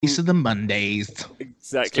Piece of the Mondays.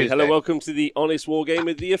 Exactly. Hello, welcome to the Honest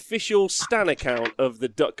Wargamer, the official Stan account of the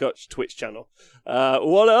Duck Gutch Twitch channel.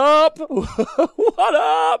 What up? What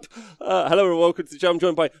up? Hello and welcome to the show. I'm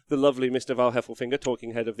joined by the lovely Mr. Val Heffelfinger,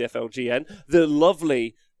 talking head of the FLGN,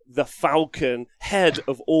 the Falcon, head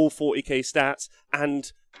of all 40k stats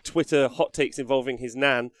and Twitter hot takes involving his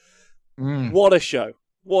nan. What a show.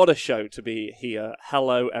 What a show to be here.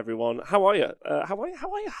 Hello, everyone. How are you? How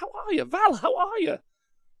are you? Val, how are you?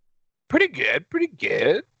 Pretty good.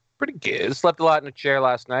 Slept a lot in a chair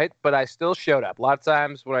last night, but I still showed up. A lot of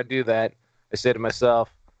times when I do that, I say to myself,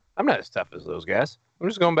 I'm not as tough as those guys. I'm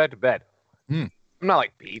just going back to bed. I'm not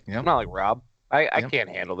like Pete. Yep. I'm not like Rob. I can't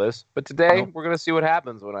handle this. But today, we're going to see what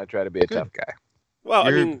happens when I try to be a tough guy. Well,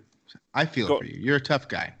 I feel for you. You're a tough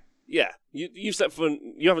guy. Yeah. You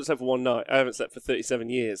haven't slept for one night. I haven't slept for 37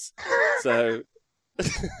 years. So.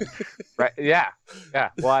 Right. Yeah.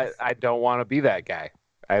 Well, I don't want to be that guy.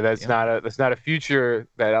 That's not a future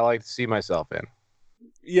that I like to see myself in.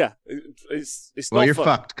 Yeah, it's well, not you're fun.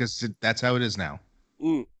 fucked because that's how it is now.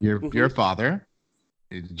 You're a father.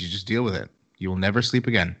 You just deal with it. You will never sleep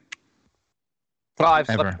again. Well, I've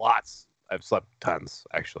slept lots. I've slept tons,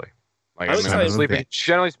 actually. Like I've been sleeping.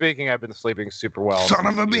 Generally speaking, I've been sleeping super well. Son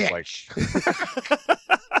of a bitch.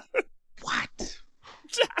 What?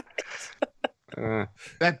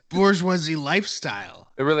 That bourgeoisie lifestyle.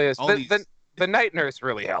 It really is. The night nurse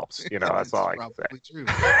really helps. You know, that's all I can say.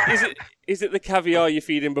 Is it the caviar you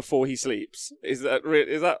feed him before he sleeps? Is that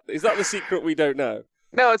the secret we don't know?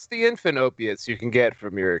 No, it's the infant opiates you can get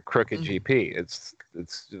from your crooked GP.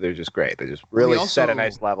 They're just great. They just really set a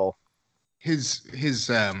nice level. His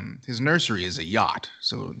nursery is a yacht,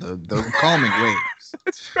 so the calming waves.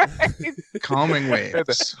 That's right. Calming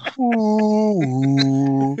waves.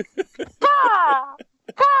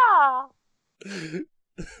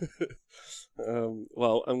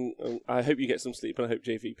 I hope you get some sleep, and I hope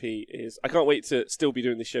JVP is. I can't wait to still be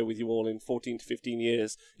doing this show with you all in 14 to 15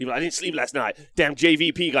 years. You're like, I didn't sleep last night. Damn,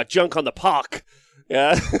 JVP got junk on the park.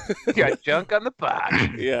 Yeah, got junk on the park.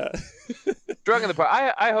 Yeah, drunk on the park.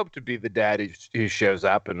 I hope to be the dad who shows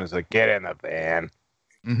up and is like, get in the van.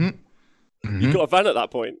 You got a van at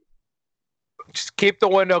that point. Just keep the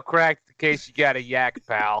window cracked in case you got a yak,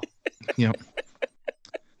 pal. Yep.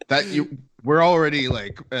 We're already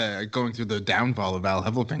going through the downfall of Val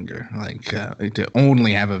Heffelfinger. To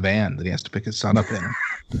only have a van that he has to pick his son up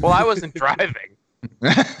in. Well, I wasn't driving.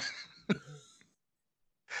 Not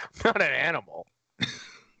an animal.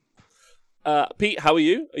 Pete, how are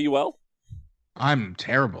you? Are you well? I'm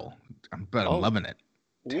terrible, but I'm loving it.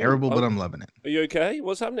 Terrible, but I'm loving it. Are you okay?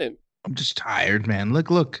 What's happening? I'm just tired, man.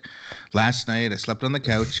 Look. Last night I slept on the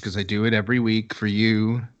couch because I do it every week for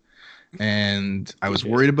you. And I was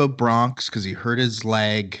worried about Bronx because he hurt his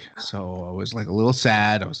leg. So I was like a little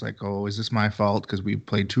sad. I was like, oh, is this my fault because we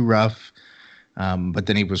played too rough? But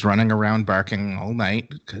then he was running around barking all night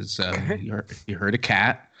because he hurt a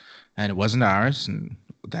cat and it wasn't ours. And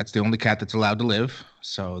that's the only cat that's allowed to live.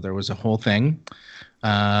 So there was a whole thing.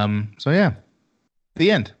 So yeah,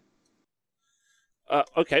 the end.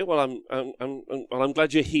 Okay, well, I'm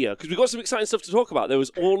glad you're here because we've got some exciting stuff to talk about. There was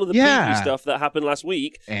all of the preview stuff that happened last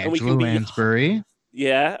week, and we can Lansbury.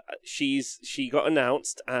 Yeah, she got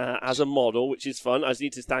announced as a model, which is fun. I just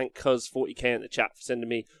need to thank Cuz40k in the chat for sending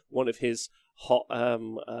me one of his hot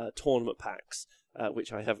tournament packs,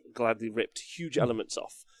 which I have gladly ripped huge elements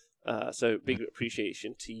off. So big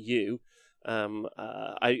appreciation to you.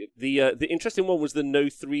 The interesting one was the no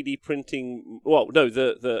 3D printing. Well, no,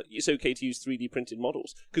 the it's okay to use 3D printed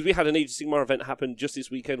models because we had an Age of Sigmar event happen just this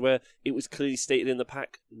weekend where it was clearly stated in the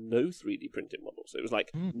pack no 3D printed models. It was like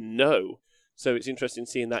no. So it's interesting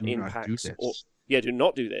seeing that impacts. Do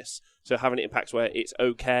not do this. So having it impacts where it's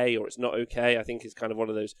okay or it's not okay, I think is kind of one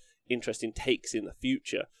of those interesting takes in the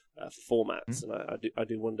future for formats. And I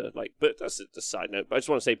do wonder, but that's a side note. But I just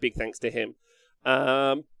want to say big thanks to him.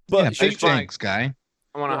 Big thanks, guy.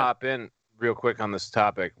 I want to hop in real quick on this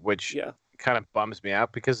topic, which kind of bums me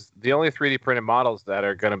out because the only 3D printed models that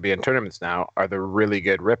are going to be in tournaments now are the really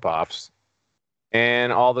good ripoffs,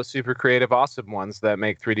 and all the super creative, awesome ones that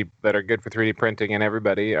that are good for 3D printing and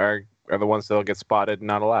everybody are the ones that'll get spotted and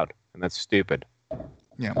not allowed, and that's stupid.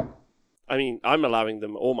 Yeah, I mean, I'm allowing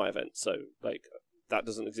them all my events, so that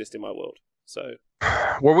doesn't exist in my world. So,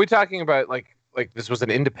 were we talking about like this was an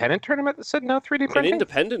independent tournament that said no 3D printing? An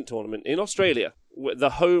independent tournament in Australia,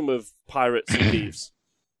 the home of pirates and thieves.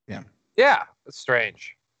 Yeah, it's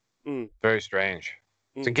strange. Very strange.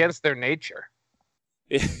 It's against their nature.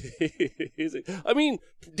 I mean,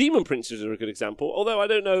 Demon Princes are a good example, although I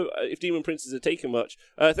don't know if Demon Princes are taken much.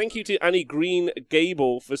 Thank you to Annie Green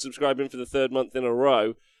Gable for subscribing for the third month in a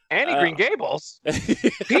row. Annie Green Gables.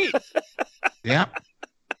 Pete. Yeah,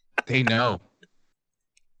 they know.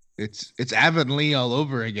 It's Avonlea all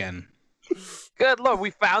over again. Good Lord,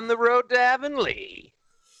 we found the road to Avonlea.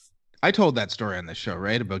 I told that story on the show,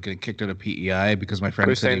 right? About getting kicked out of PEI because my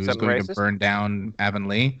friend said he was going to burn down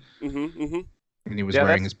Avonlea. And he was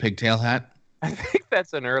wearing his pigtail hat. I think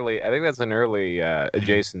that's an early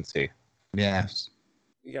adjacency. Yes.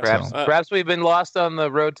 Perhaps we've been lost on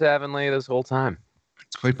the road to Avonlea this whole time.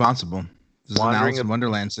 It's quite possible. This is an Alice in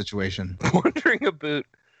Wonderland situation. Wandering about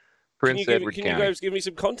Prince Edward County. Can you guys give me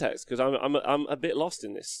some context? Because I'm a bit lost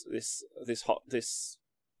in this.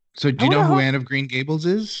 So do you know who Anne of Green Gables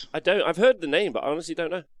is? I don't. I've heard the name, but I honestly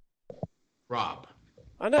don't know. Rob.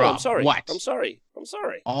 I know. Rob, I'm sorry. what? I'm sorry.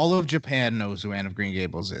 All of Japan knows who Anne of Green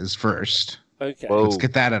Gables is first. Okay. Whoa. Let's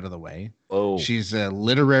get that out of the way. Whoa. She's a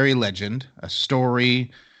literary legend, a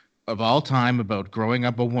story of all time about growing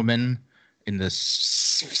up a woman in the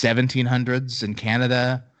 1700s in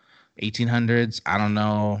Canada, 1800s. I don't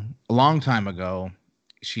know. A long time ago.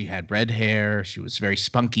 She had red hair. She was very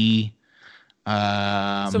spunky.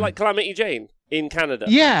 So like Calamity Jane in Canada.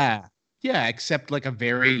 Yeah, except like a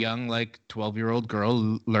very young, like 12-year-old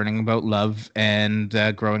girl learning about love and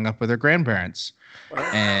growing up with her grandparents.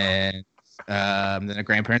 And then her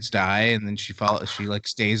grandparents die, and then she like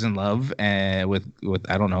stays in love with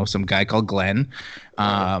I don't know, some guy called Glenn.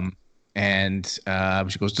 And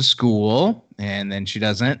she goes to school, and then she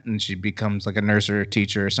doesn't, and she becomes like a nurse or a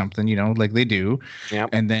teacher or something, like they do. Yeah.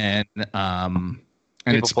 And then and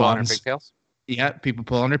people pull on her pigtails. Yeah, people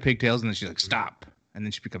pull on her pigtails, and then she's like, "Stop!" And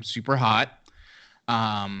then she becomes super hot.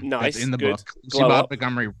 Nice. That's in the good. book. Lucy Maud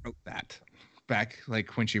Montgomery wrote that back,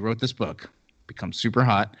 like when she wrote this book. Becomes super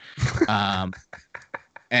hot. And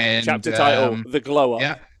chapter title: The Glow Up.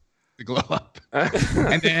 Yeah, The Glow Up.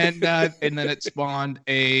 and then it spawned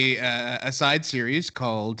a side series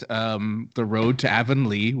called The Road to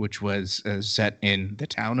Avonlea, which was set in the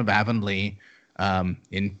town of Avonlea,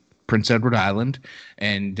 in Prince Edward Island,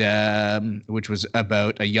 and which was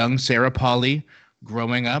about a young Sarah Polley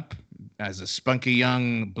growing up as a spunky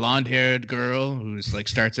young blonde-haired girl who's like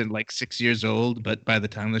starts at like 6 years old, but by the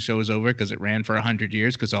time the show is over, because it ran for 100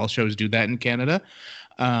 years, because all shows do that in Canada,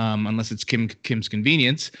 unless it's Kim's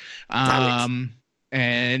Convenience, the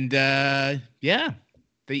end.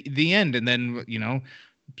 And then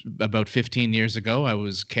about 15 years ago, I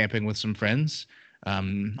was camping with some friends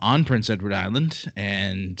on Prince Edward Island,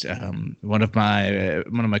 and one of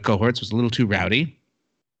my cohorts was a little too rowdy,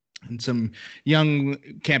 and some young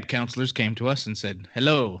camp counselors came to us and said,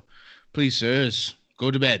 "Hello, please, sirs,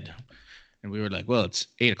 go to bed." And we were like, "Well, it's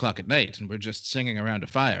 8 o'clock at night, and we're just singing around a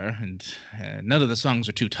fire, and none of the songs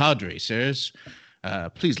are too tawdry, sirs.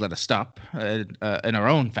 Please let us stop in our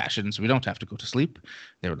own fashion, so we don't have to go to sleep."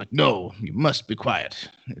 They were like, "No, you must be quiet."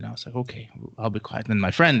 And I was like, "Okay, I'll be quiet." And then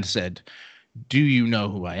my friend said, "Do you know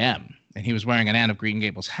who I am?" And he was wearing an Anne of Green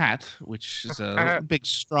Gables hat, which is a big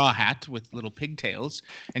straw hat with little pigtails.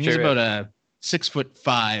 And he's about a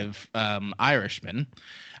 6'5" Irishman.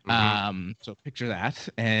 So picture that.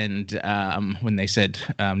 And when they said,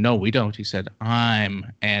 "No, we don't," he said,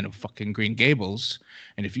 "I'm Anne of fucking Green Gables.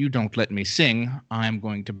 And if you don't let me sing, I'm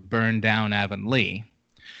going to burn down Avonlea."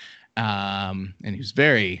 And he was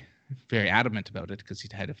very, very adamant about it because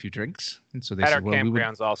he'd had a few drinks. And so they said, "Well,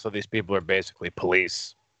 campgrounds also, these people are basically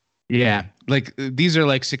police." Yeah, like these are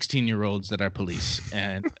like 16-year-olds that are police.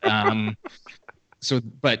 And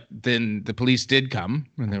but then the police did come,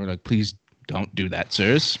 and they were like, "Please don't do that,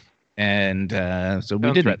 sirs." And so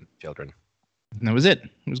we did threaten children. And that was it.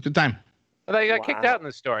 It was a good time. Well, you got kicked out in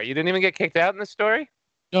the story. You didn't even get kicked out in the story?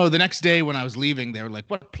 No, the next day when I was leaving, they were like,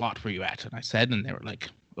 "What plot were you at?" And I said, and they were like,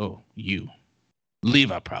 "Oh, you. Leave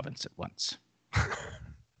our province at once."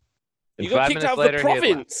 You got kicked out of the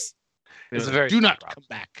province. Do not come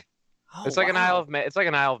back. Oh, it's like an Isle of Man. It's like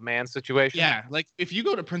an Isle of Man situation. Yeah, like if you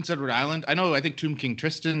go to Prince Edward Island, I think Tomb King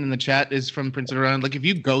Tristan in the chat is from Prince Edward Island. Like if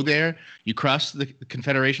you go there, you cross the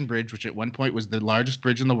Confederation Bridge, which at one point was the largest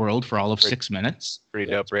bridge in the world for all of 6 minutes.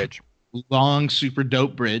 Pretty dope bridge. Long, super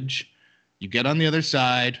dope bridge. You get on the other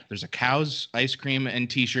side. There's a Cow's ice cream and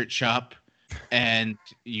T-shirt shop, and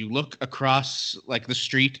you look across like the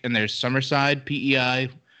street, and there's Summerside, PEI,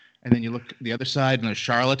 and then you look the other side, and there's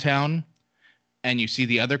Charlottetown. And you see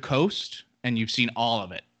the other coast, and you've seen all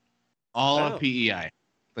of it. All of PEI.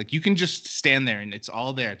 Like, you can just stand there, and it's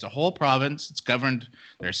all there. It's a whole province. It's governed.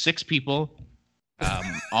 There's 6 people.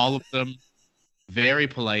 All of them very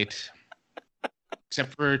polite.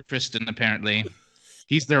 Except for Tristan, apparently.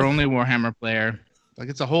 He's their only Warhammer player. Like,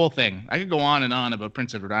 it's a whole thing. I could go on and on about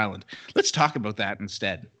Prince Edward Island. Let's talk about that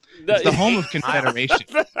instead. It's the home of Confederation.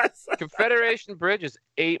 Confederation Bridge is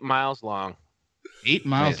 8 miles long. 8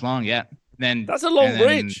 miles long, yeah. That's a long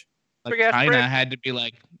bridge. Like, China had to be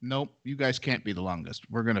like, nope, you guys can't be the longest.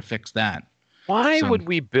 We're gonna fix that. Why would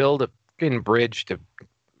we build a fucking bridge to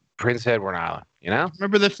Prince Edward Island? You know?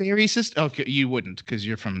 Remember the ferry system? Okay, you wouldn't, because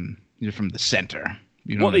you're from the center.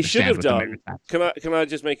 You don't what they should have understand done. Can I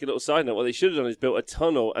just make a little side note? What they should have done is built a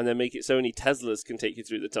tunnel and then make it so only Teslas can take you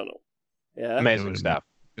through the tunnel. Yeah, amazing stuff.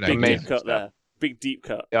 Big deep cut there. Big deep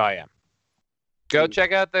cut. Oh yeah. Go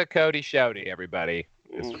check out the Cody Shouty, everybody.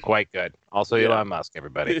 It's quite good. Also, Elon Musk,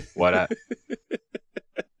 everybody. What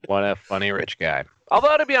a funny rich guy.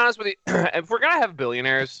 Although, to be honest with you, if we're gonna have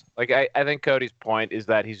billionaires, like I think Cody's point is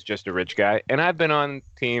that he's just a rich guy, and I've been on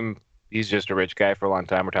team. He's just a rich guy for a long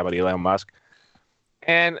time. We're talking about Elon Musk,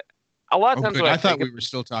 and a lot of times I thought we were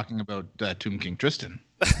still talking about Tomb King Tristan.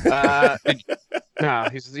 No,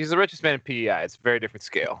 he's the richest man in PEI. It's a very different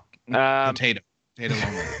scale. Potato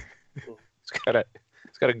only.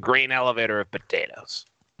 It's got a grain elevator of potatoes.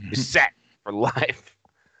 He's set for life.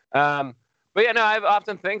 But yeah, no, I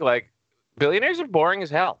often think like billionaires are boring as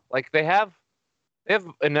hell. Like they have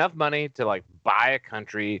enough money to like buy a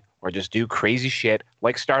country or just do crazy shit,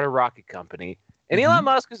 like start a rocket company. And Elon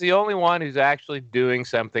Musk is the only one who's actually doing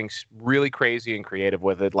something really crazy and creative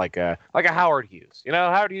with it, like a Howard Hughes. You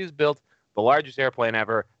know, Howard Hughes built the largest airplane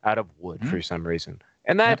ever out of wood for some reason,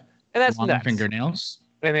 and that's long nuts. Fingernails.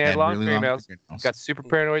 And they had long fingernails. Got super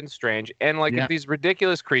paranoid and strange. And like, if these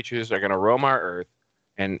ridiculous creatures are going to roam our Earth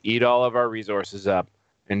and eat all of our resources up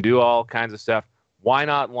and do all kinds of stuff, why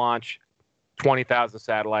not launch 20,000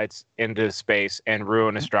 satellites into space and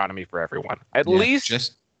ruin astronomy for everyone? At least,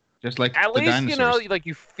 just like at least dinosaurs. You know, like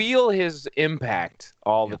you feel his impact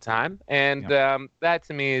all the time, and that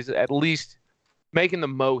to me is at least making the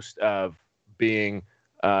most of being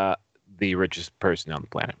the richest person on the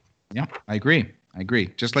planet. Yeah, I agree.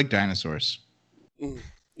 Just like dinosaurs.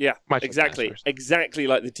 Yeah, exactly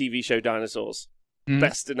like the TV show Dinosaurs.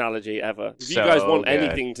 Best analogy ever. If you guys want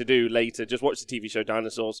anything to do later, just watch the TV show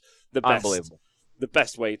Dinosaurs. The best. Unbelievable. The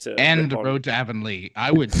best way to. And Road to Avonlea.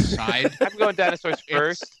 I would decide. I'm going Dinosaurs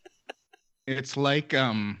first. It's like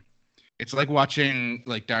watching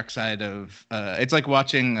like Dark Side of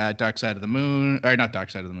Dark Side of the Moon, or not Dark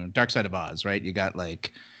Side of the Moon, Dark Side of Oz, right? You got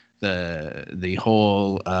like the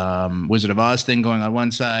whole Wizard of Oz thing going on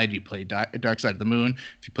one side. You played Dark Side of the Moon.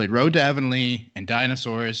 If you played Road to Avonlea and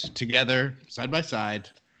Dinosaurs together, side by side,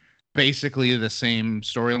 basically the same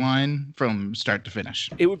storyline from start to finish.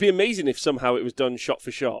 It would be amazing if somehow it was done shot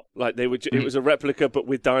for shot, like they would. It was a replica, but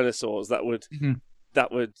with dinosaurs. That would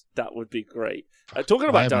be great. Talking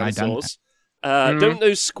about dinosaurs, don't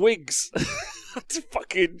those squigs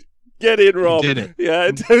fucking get in, Rob? Did it.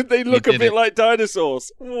 Yeah, don't they look a bit like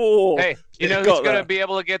dinosaurs? Whoa. Hey, you know who's going to be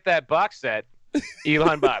able to get that box set?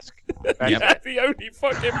 Elon Musk. That's the only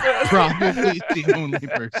fucking person. Probably the only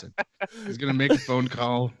person. He's going to make a phone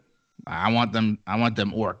call. I want them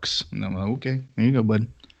orcs. And I'm like, okay, there you go, bud.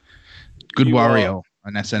 Good Wario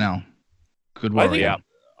on SNL. Good Wario.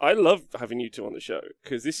 I love having you two on the show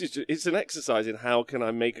because it's an exercise in how can I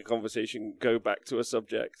make a conversation go back to a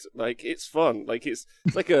subject. Like, it's fun. Like, it's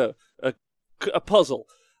like a puzzle.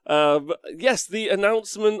 Yes, the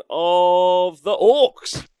announcement of the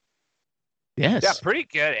orcs. Yes. Yeah, pretty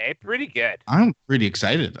good, eh? Pretty good. I'm pretty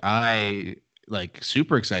excited.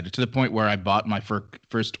 Super excited to the point where I bought my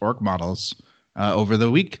first orc models over the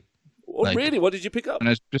week. Oh, really? What did you pick up? And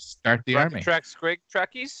I just start the army. Truck Squig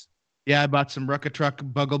Truckies? Yeah, I bought some Rucka Truck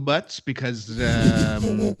Buggle Butts because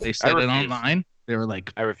they said it online. They were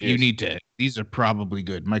like, I refuse. You need to. These are probably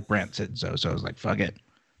good. Mike Brandt said so. So I was like, fuck it.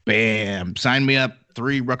 Bam. Sign me up.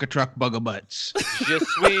 3 Rucka Truck Buggle Butts. Je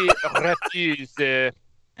suis refuse.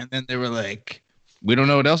 And then they were like, we don't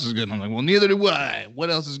know what else is good. And I'm like, well, neither do I. What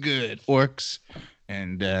else is good? Orcs.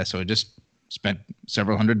 And so I just spent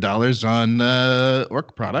several $100s on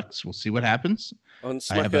orc products. We'll see what happens. On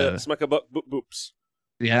Smacker Boops.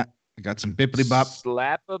 Yeah. I got some bippity bop.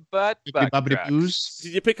 Slap a butt. Bippity boos.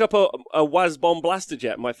 Did you pick up a Wazbomb Blaster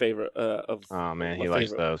Jet? My favorite. Oh man, he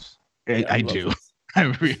likes those. I do.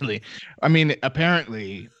 I mean,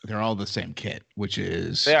 apparently they're all the same kit, which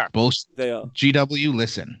is bullshit. They are. GW,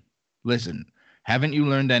 listen. Haven't you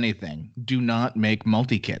learned anything? Do not make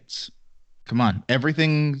multi-kits. Come on.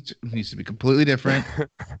 Everything needs to be completely different.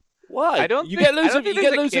 Why? You get loads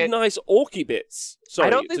of nice orky bits. Sorry, I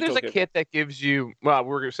don't think there's a kit that gives you. Well,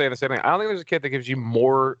 we're saying the same thing. I don't think there's a kit that gives you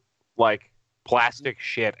more like plastic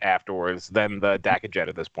shit afterwards than the Dakka Jet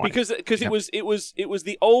at this point. Because it was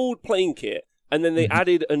the old plane kit, and then they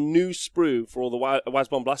added a new sprue for all the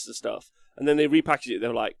Wazbomb Blaster stuff, and then they repackaged it.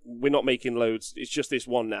 They're like, we're not making loads. It's just this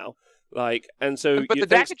one now. Like, and so, but the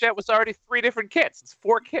Dakajet was already 3 different kits. It's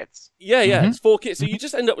 4 kits. Yeah, it's 4 kits. So you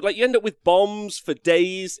just end up with bombs for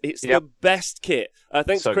days. It's the best kit.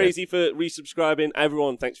 Thanks, so Crazy, for resubscribing.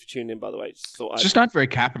 Everyone, thanks for tuning in. By the way, just not very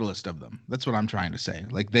capitalist of them. That's what I'm trying to say.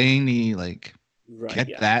 Like, they need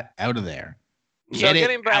get that out of there. So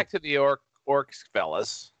getting back to the orcs,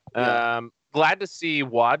 fellas. Glad to see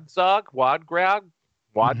Wadgreg.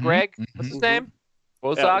 What's his name?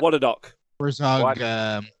 Wadadoc.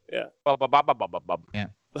 Warzog. Yeah. By the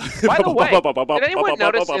way, did anyone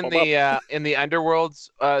notice in the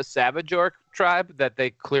Underworld's Savage Orc tribe that they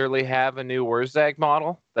clearly have a new Wurzag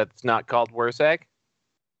model that's not called Wurzag?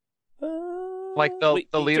 Like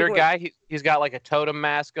the leader guy, he's got like a totem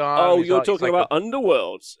mask on. Oh, you're talking about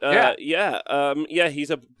Underworlds. Yeah, he's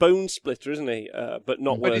a bone splitter, isn't he? But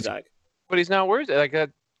not Wurzag. But he's not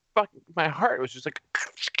Wurzag. Like my heart was just like.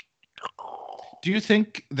 Do you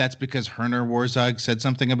think that's because Herner Warzog said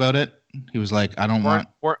something about it? He was like, I don't want...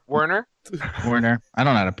 Werner? Werner. I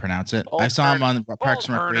don't know how to pronounce it. I saw him on Parks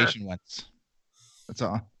and Recreation once. That's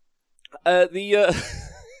all. I mean...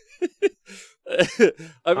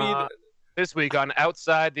 this week on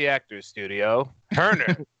Outside the Actors Studio,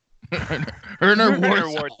 Herner. Herner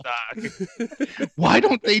Warzog. Why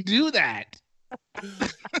don't they do that?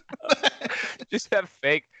 Just have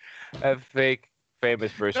fake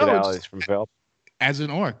famous personalities from film. As an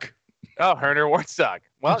orc. Oh, Herner Warzog.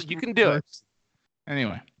 Well, you can do it.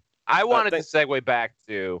 Anyway. I wanted to segue back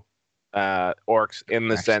to orcs in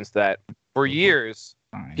the sense that for years,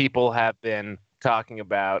 people have been talking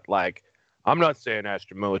about, like, I'm not saying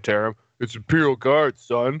Astra Militarum. It's Imperial Guard,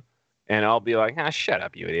 son. And I'll be like, shut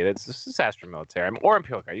up, you idiot. This is Astra Militarum or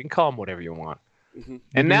Imperial Guard. You can call them whatever you want. Mm-hmm.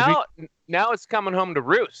 And now it's coming home to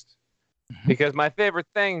roost. Because my favorite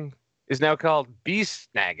thing is now called Beast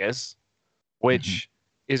Snagus, which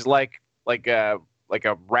is like a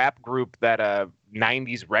rap group that a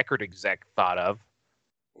 90s record exec thought of,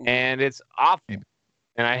 and it's awful,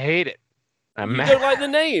 and I hate it. You don't like the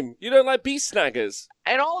name. You don't like Beast Snaggers.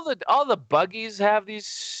 And all the buggies have these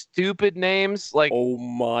stupid names. Like, oh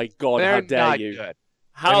my god, how dare you? Good.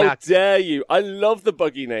 How dare you? I love the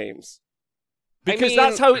buggy names. Because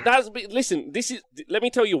listen, let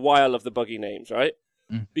me tell you why I love the buggy names, right?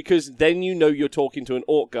 Because then you know you're talking to an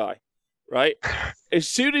orc guy, right? As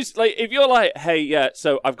soon as, like, if you're like, hey, yeah,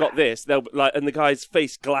 so I've got this, they'll like, and the guy's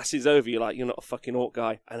face glasses over, you're like, you're not a fucking orc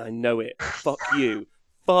guy, and I know it. Fuck you.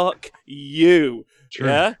 Fuck you. True.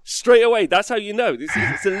 Yeah? Straight away, that's how you know.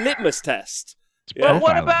 It's a litmus test. Yeah? But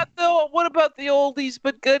what about the oldies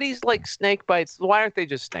but goodies like snake bites? Why aren't they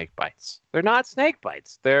just snake bites? They're not snake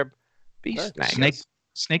bites. They're beast snakes.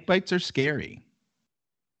 Snake bites are scary.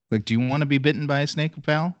 Like, do you want to be bitten by a snake,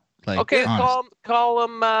 pal? Like, okay, call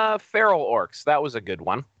them feral orcs. That was a good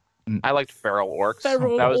one. I liked feral orcs.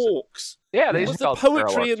 Feral orcs. Yeah, where's the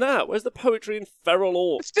poetry in that? Where's the poetry in feral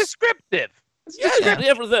orcs? It's descriptive.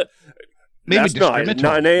 Maybe last night at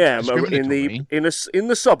 9 a.m. in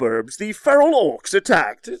the suburbs, the feral orcs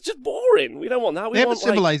attacked. It's just boring. We don't want that. They have a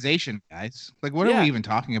civilization, guys. Like, what are we even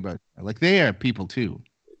talking about? Like, they are people too.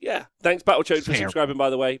 Yeah. Thanks, Battle Chode, for subscribing, by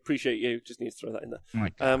the way. Appreciate you. Just need to throw that in there. Oh my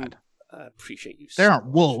God. I appreciate you. There aren't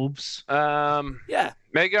wolves. Yeah.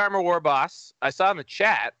 Mega Armor War Boss. I saw in the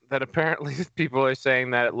chat that apparently people are saying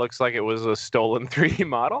that it looks like it was a stolen 3D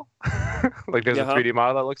model. Like, there's a 3D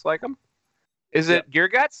model that looks like him. Is it Gear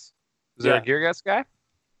Guts? Is there a Gear Guts guy?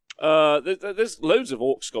 There's loads of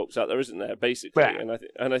orc sculpts out there, isn't there? Basically, yeah.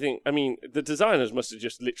 and I think the designers must have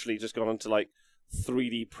just literally just gone onto like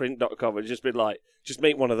 3dprint.com and just been like, just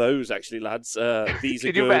make one of those, actually, lads. These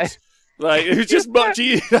are good. Like, it was just much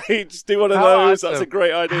easier. Just do one of those. Awesome. That's a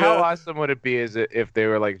great idea. How awesome would it be if they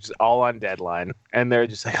were like just all on deadline and they're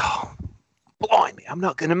just like, oh, blimey, I'm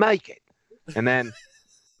not gonna make it, and then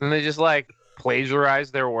they just like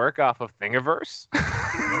plagiarize their work off of Thingiverse.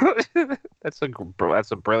 That's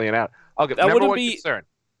a brilliant out. Okay, that wouldn't be concern.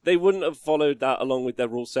 They wouldn't have followed that along with their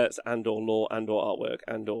rule sets and/or lore and/or artwork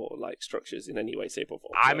and/or like structures in any way, shape, or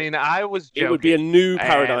form. I mean, I was joking. It would be a new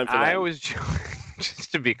paradigm for them. I was joking.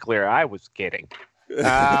 Just to be clear, I was kidding.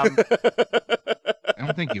 I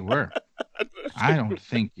don't think you were. I don't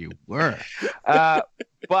think you were.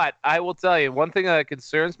 But I will tell you, one thing that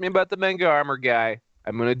concerns me about the Mega Armor guy,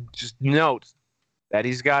 I'm going to just note that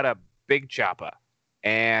he's got a big chopper.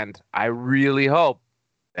 And I really hope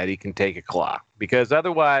that he can take a claw. Because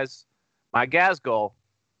otherwise, my Gazgul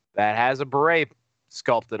that has a beret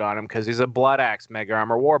sculpted on him because he's a Blood Axe Mega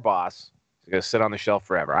Armor War Boss, he's going to sit on the shelf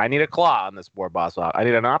forever. I need a claw on this War Boss. I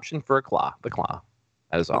need an option for a claw. The claw.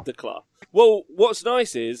 That is all. With the claw. Well, what's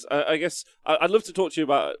nice is, I guess, I'd love to talk to you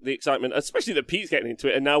about the excitement, especially that Pete's getting into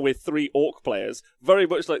it, and now we're 3 Orc players, very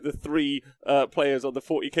much like the 3 players on the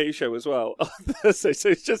 40k show as well. So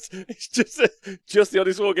it's just the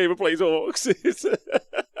Honest Wargamer plays Orcs,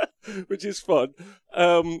 which is fun.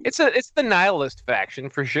 It's the nihilist faction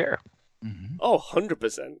for sure. Mm-hmm. Oh,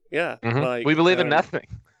 100%, yeah. Mm-hmm. Like, we believe in nothing.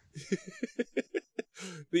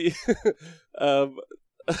 The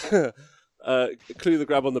clue the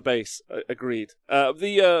grab on the base. Agreed.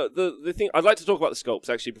 The thing I'd like to talk about the sculpts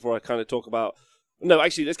actually before I kind of talk about. No,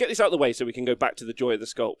 actually, let's get this out of the way so we can go back to the joy of the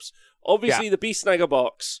sculpts. Obviously, the Beast Snagger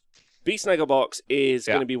box. Beast Snagger box is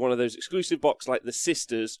going to be one of those exclusive boxes like the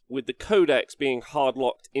Sisters, with the codex being hard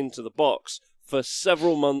locked into the box for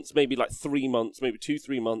several months, maybe like 3 months, maybe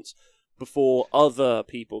 2-3 months before other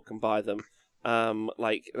people can buy them.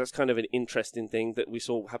 Like that's kind of an interesting thing that we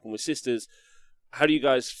saw happen with Sisters. How do you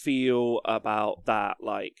guys feel about that?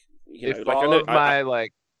 Like, you know, if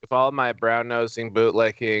all of my brown nosing,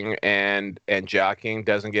 bootlicking, and jockeying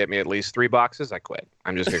doesn't get me at least 3 boxes, I quit.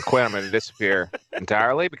 I'm just gonna quit. I'm gonna disappear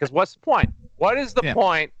entirely because what's the point? What is the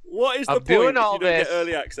point? What is the of point doing all if you don't this get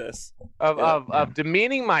early access of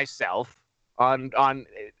demeaning myself on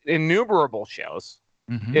innumerable shows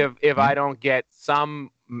if I don't get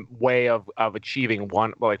some way of achieving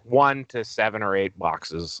 1 to 7 or 8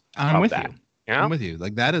 boxes? I'm with that. you. You know? I'm with you.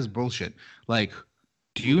 Like, that is bullshit. Like,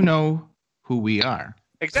 do you know who we are?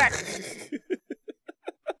 Exactly.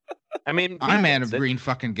 I mean, I'm Anne of Green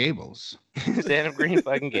fucking Gables. Anne of Green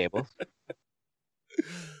fucking Gables.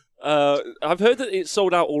 I've heard that it's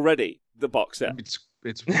sold out already. The box set.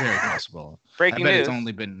 It's very possible. Breaking news. It's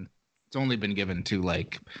only been given to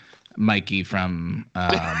like Mikey from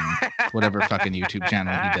whatever fucking YouTube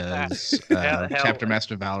channel he does. Chapter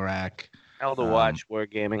Master Valrak. Hell to watch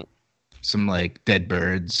Wargaming. Some like dead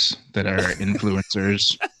birds that are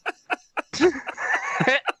influencers.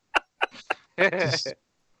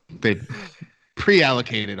 They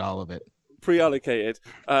pre-allocated all of it. Pre-allocated.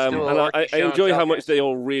 And I enjoy how much they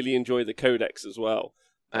all really enjoy the codex as well.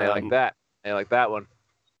 I like that. I like that one.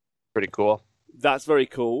 Pretty cool. That's very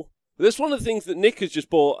cool. That's one of the things that Nick has just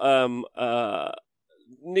brought.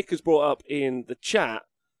 Nick has brought up in the chat.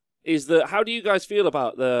 Is that how do you guys feel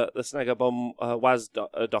about the Snagger Bomb WAS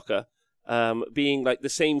Docker being like the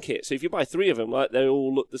same kit? So if you buy 3 of them, like they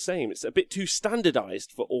all look the same. It's a bit too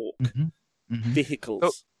standardized for Orc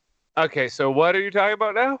vehicles. Okay, so what are you talking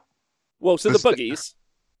about now? Well, so the buggies.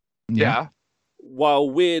 Yeah. While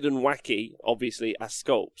weird and wacky, obviously, as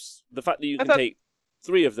sculpts, the fact that you can take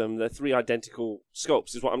 3 of them, they're 3 identical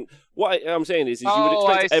sculpts, is what I'm saying is you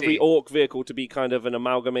would expect every Orc vehicle to be kind of an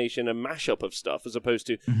amalgamation and mashup of stuff, as opposed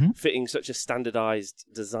to fitting such a standardized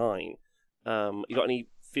design. You got any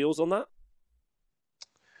feels on that?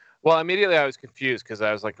 Well, immediately I was confused because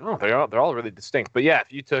I was like, oh, they're all really distinct. But yeah,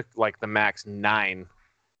 if you took like the max 9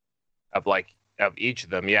 of each of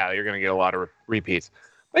them, yeah, you're gonna get a lot of repeats.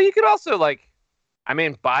 But you could also buy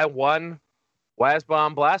 1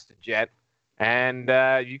 WASBomb Blasted Jet, and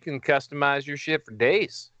you can customize your shit for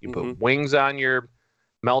days. You put wings on your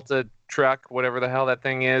melted truck, whatever the hell that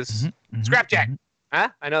thing is. Scrapjack, huh?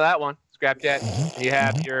 I know that one. Scrapjack. You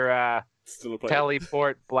have your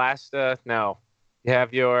teleport blast. No, you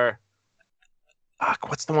have your.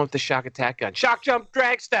 What's the one with the shock attack gun? Shock jump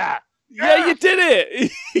dragster. Yeah, you did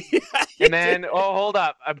it. And then, hold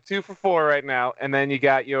up. I'm 2 for 4 right now. And then you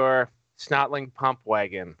got your Snotling pump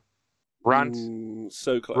wagon. Runt.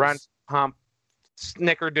 So close. Runt pump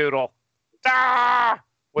snickerdoodle.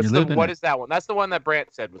 What is that one? That's the one that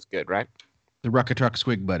Brant said was good, right? The Rucka Truck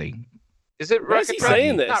Squig Buddy. Is it Where's he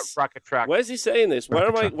saying this? Not Rucka Truck. Where's he saying this?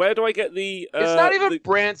 Where do I get the... it's not even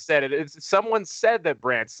Brant said it. It's someone said that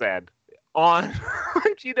Brant said on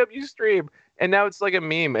GW Stream. And now it's like a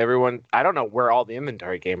meme. Everyone, I don't know where all the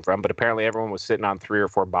inventory came from, but apparently everyone was sitting on 3 or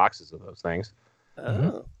 4 boxes of those things.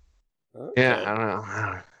 Oh. Okay. Yeah, I don't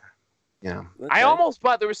know. Yeah. Okay. I almost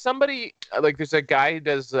bought, there was somebody, there's a guy who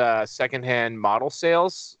does secondhand model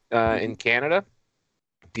sales in Canada,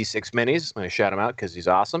 D6 Minis. I'm going to shout him out because he's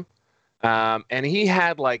awesome. And he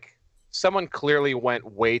had someone clearly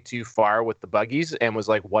went way too far with the buggies and was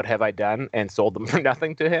like, what have I done? And sold them for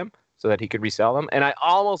nothing to him, so that he could resell them. And I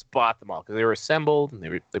almost bought them all because they were assembled and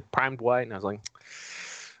they primed white. And I was like,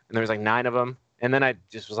 and there was 9 of them. And then I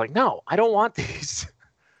just was like, no, I don't want these.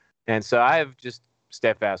 And so I've just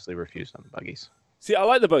steadfastly refused on the buggies. See, I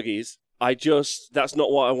like the buggies. That's not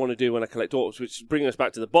what I want to do when I collect Orcs, which bringing us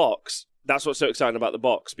back to the box. That's what's so exciting about the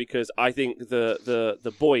box, because I think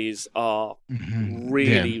the boys are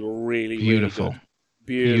really, really, beautiful.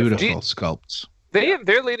 Really good. Beautiful sculpts.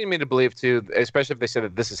 They're leading me to believe too, especially if they said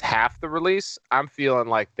that this is half the release. I'm feeling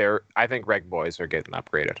like I think Reg Boys are getting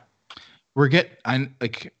upgraded.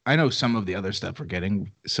 I know some of the other stuff we're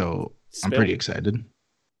getting, so I'm pretty excited.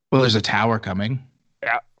 Well, there's a tower coming.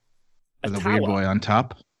 Yeah. With a weird boy on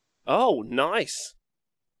top. Oh, nice.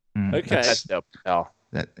 Okay. That's dope.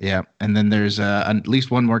 Yeah. And then there's at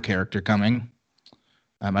least one more character coming.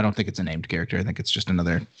 I don't think it's a named character. I think it's just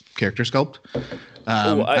another character sculpt.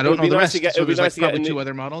 I don't know the rest. So there's like probably two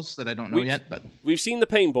other models that I don't know yet. But we've seen the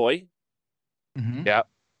Pain Boy. Mm-hmm. Yeah.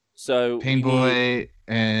 So Pain Boy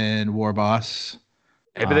and War Boss.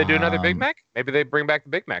 Maybe they do another Big Mac. Maybe they bring back the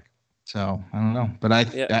Big Mac. So I don't know, but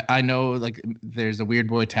I know like there's a weird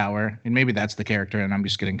boy tower, and maybe that's the character, and I'm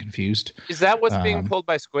just getting confused. Is that what's being pulled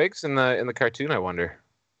by Squigs in the cartoon? I wonder.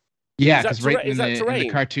 Yeah, because right in the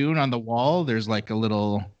cartoon on the wall, there's like a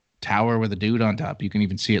little tower with a dude on top. You can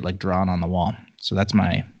even see it like drawn on the wall. So that's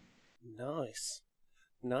my nice.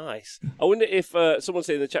 I wonder if someone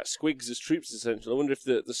saying in the chat Squigs as troops essential. I wonder if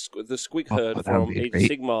the Squig herd from Age of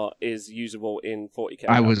Sigmar is usable in 40k.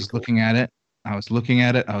 I was looking at it. I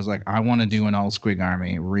was like, I want to do an all Squig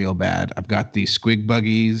army real bad. I've got these Squig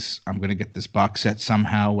buggies. I'm gonna get this box set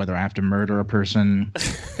somehow, whether I have to murder a person,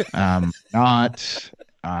 not.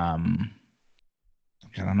 I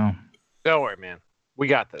don't know. Don't worry, man. We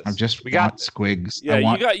got this. We got Squigs. Yeah,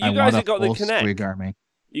 you guys have got the Connect. Squig army.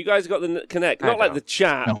 You guys got the Connect, not like the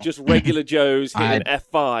chat, just regular Joes hitting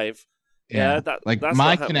F5. Yeah, that's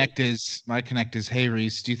my Connect is Hey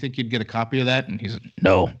Reese, do you think you'd get a copy of that? And he's like,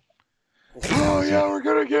 no. Oh yeah, we're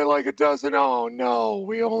gonna get like a dozen. Oh no,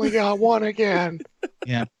 we only got one again.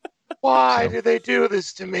 Yeah. Why did they do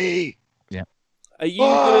this to me? Yeah. Are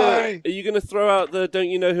you gonna throw out the "Don't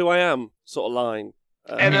you know who I am" sort of line?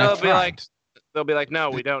 And they'll be like, no,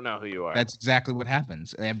 we don't know who you are. That's exactly what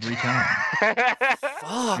happens every time.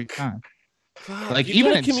 Every time. Like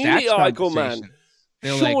even in community article, man.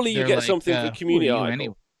 Surely you get something for community article.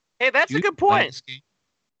 Anyway? Hey, that's a good point.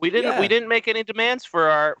 We didn't make any demands for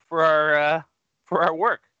our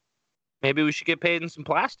work. Maybe we should get paid in some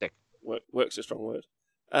plastic. Work's a strong word.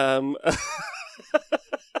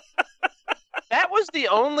 That was the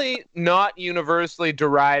only not universally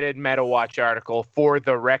derided MetaWatch article, for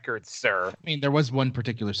the record, sir. I mean, there was one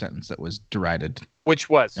particular sentence that was derided. Which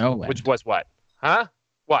was what? Huh?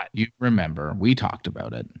 What? You remember? We talked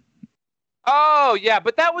about it. Oh yeah,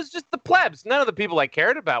 but that was just the plebs. None of the people I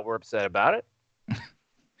cared about were upset about it.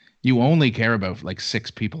 You only care about like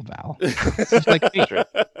 6 people, Val. Just like me.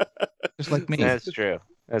 Just like me. That's true.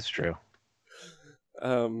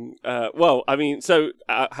 Well, I mean, so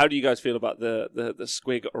how do you guys feel about the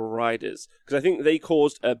Squig Riders? Because I think they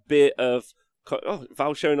caused a bit of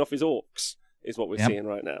Val showing off his orcs is what we're seeing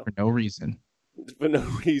right now for no reason. For no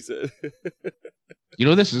reason. You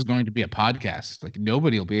know, this is going to be a podcast. Like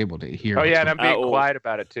nobody will be able to hear. Oh yeah, and I'm being quiet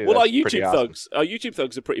about it too. Well, our YouTube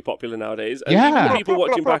thugs are pretty popular nowadays. And even people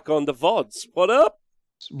watching back on the VODs. What up?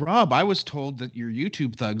 Rob, I was told that your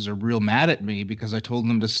YouTube thugs are real mad at me because I told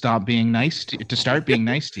them to stop being nice to start being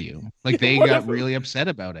nice to you. Like they got really upset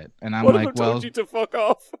about it, and I'm like, well, told you to fuck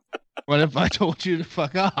off. What if I told you to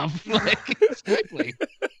fuck off? Like exactly.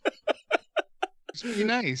 It's really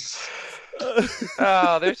nice.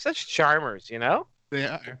 Oh, they're such charmers, you know. They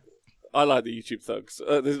are. I like the YouTube thugs.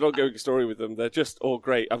 There's an ongoing story with them. They're just all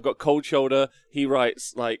great. I've got Cold Shoulder. He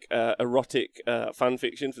writes like erotic fan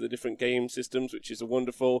fiction for the different game systems, which is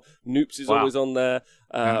wonderful. Noops is always on there.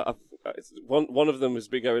 One of them has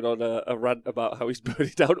been going on a rant about how he's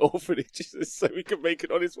burning down orphanages so he can make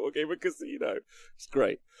an honest wargamer casino. It's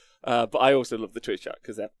great. But I also love the Twitch chat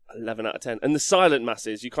because they're 11 out of 10. And the silent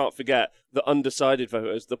masses, you can't forget the undecided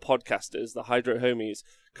voters, the podcasters, the Hydro homies,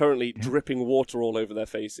 currently dripping water all over their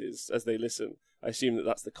faces as they listen. I assume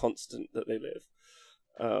that's the constant that they live.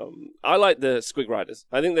 I like the Squig Riders.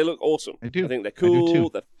 I think they look awesome. I do. I think they're cool.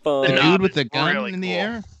 They're fun. The dude with the gun really in the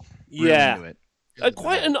air? Yeah.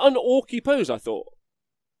 Quite an un-orky pose, I thought.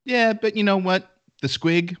 Yeah, but you know what? The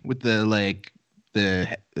Squig with the like...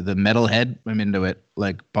 The metal head, I'm into it.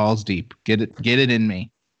 Like balls deep. Get it in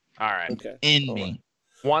me. All right. Okay. Me.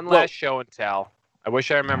 One last show and tell. I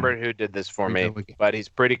wish I remembered who did this for me, but he's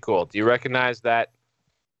pretty cool. Do you recognize that?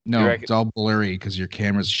 No, it's all blurry because your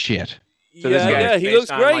camera's shit. So he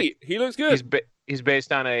looks great. He looks good. He's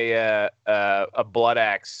based on a Blood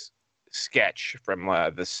Axe sketch from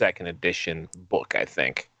the second edition book, I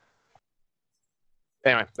think.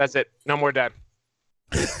 Anyway, that's it. No more done.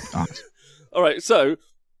 All right, so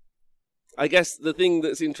I guess the thing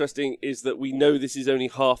that's interesting is that we know this is only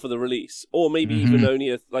half of the release, or maybe even only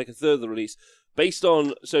a third of the release, based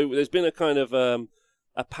on. So there's been a kind of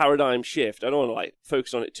a paradigm shift. I don't want to like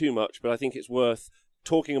focus on it too much, but I think it's worth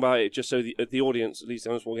talking about it just so the audience, at least the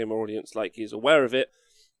Honest Wargamer audience, like is aware of it.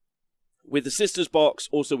 With the Sisters box,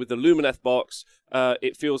 also with the Lumineth box,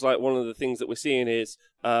 it feels like one of the things that we're seeing is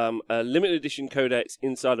a limited edition codex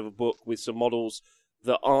inside of a book with some models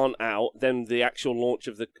that aren't out, then the actual launch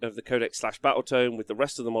of the codex / Battletome with the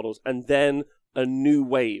rest of the models, and then a new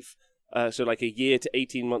wave. So like a year to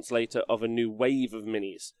 18 months later of a new wave of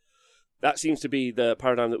minis. That seems to be the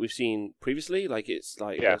paradigm that we've seen previously. Like it's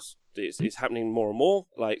happening more and more.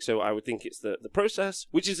 Like, so I would think it's the process,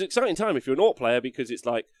 which is an exciting time if you're an Orc player, because it's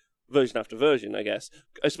like version after version, I guess.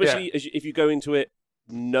 Especially if you go into it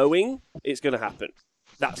knowing it's going to happen.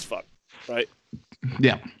 That's fun, right?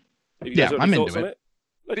 Yeah. I'm into it.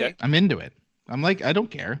 Okay. I'm into it. I'm like, I don't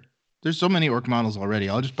care. There's so many Orc models already.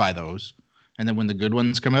 I'll just buy those. And then when the good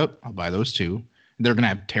ones come out, I'll buy those too. They're going to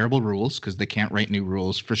have terrible rules because they can't write new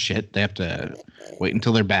rules for shit. They have to wait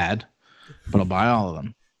until they're bad. But I'll buy all of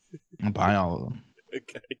them.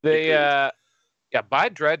 Okay. Buy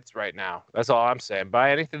Dreads right now. That's all I'm saying.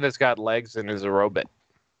 Buy anything that's got legs and is a robot.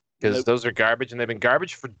 Because those are garbage, and they've been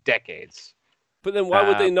garbage for decades. But then why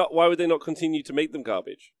would they not? Why would they not continue to make them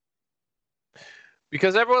garbage?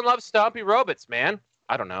 Because everyone loves stompy robots, man.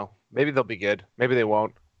 I don't know. Maybe they'll be good. Maybe they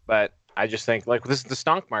won't. But I just think like this is the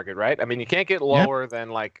stunk market, right? I mean, you can't get lower than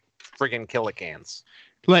like friggin' Killicans.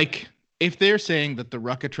 Like if they're saying that the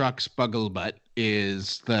Ruckatruck Spugglebutt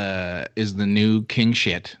is the new king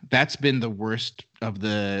shit, that's been the worst of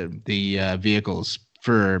the vehicles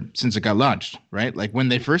since it got launched, right? Like when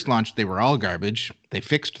they first launched, they were all garbage. They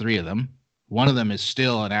fixed 3 of them. One of them is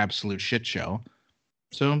still an absolute shit show.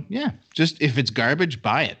 So yeah, just if it's garbage,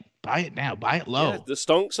 buy it. Buy it now. Buy it low. Yeah, the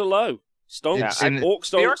stonks are low. Stonks, Orc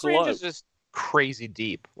the Orc stonks are range low. is just crazy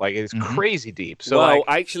deep. Like it's crazy deep. So well,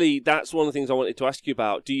 actually, that's one of the things I wanted to ask you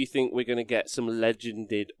about. Do you think we're going to get some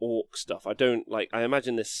legended Orc stuff? I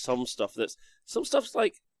imagine there's some stuff's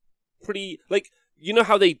like pretty, like, you know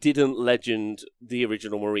how they didn't legend the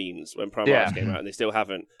original Marines when Primaris came out, and they still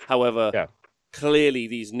haven't. However, clearly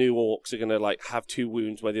these new Orcs are going to like have 2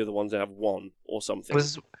 wounds where the other ones have 1 or something.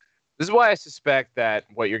 This is why I suspect that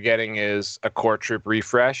what you're getting is a core troop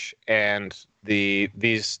refresh, and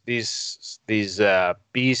these beast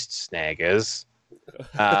snaggers.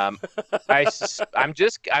 I'm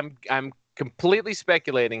completely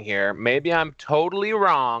speculating here. Maybe I'm totally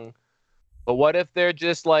wrong, but what if they're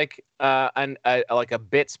just like like a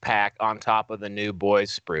bits pack on top of the new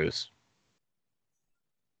boys sprues?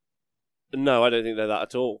 No, I don't think they're that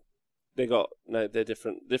at all. They're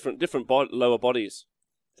different lower bodies.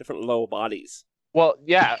 Different lower bodies. Well,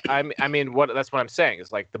 yeah, I mean, that's what I'm saying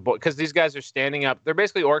is like because these guys are standing up. They're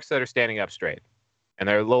basically Orcs that are standing up straight, and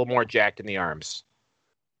they're a little more jacked in the arms.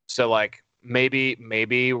 So like maybe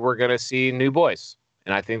we're gonna see new boys,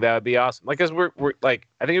 and I think that would be awesome. Like, cause we're like,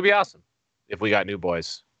 I think it'd be awesome if we got new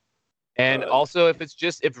boys, and also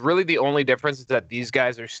if really the only difference is that these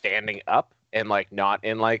guys are standing up and like not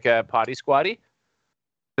in like a potty squatty,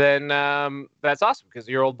 then that's awesome because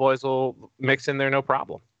your old boys will mix in there no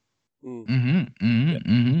problem. That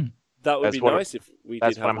would be nice if we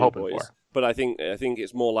did have new boys. For. But I think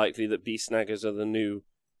it's more likely that Beast Snaggers are the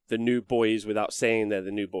new boys without saying they're the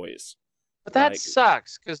new boys. But that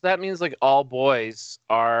sucks because that means like all boys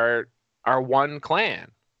are one clan,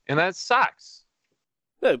 and that sucks.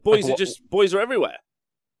 No, boys boys are everywhere.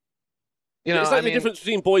 You know, it's like the difference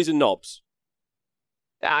between boys and knobs.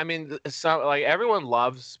 I mean, like everyone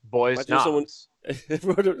loves boys. Knobs.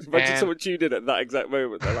 Imagine someone tuned in at that exact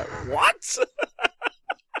moment. They're like, "What?"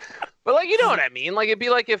 But like, you know what I mean? Like, it'd be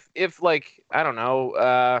like if like I don't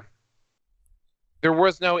know, there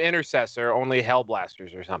was no intercessor, only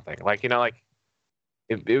Hellblasters or something. Like, you know, like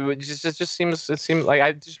it just seems like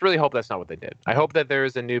I just really hope that's not what they did. I hope that there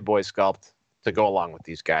is a new boy sculpt to go along with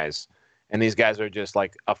these guys, and these guys are just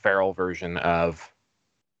like a feral version of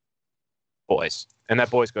boys. And that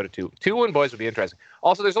boys go to 2. 2 and boys would be interesting.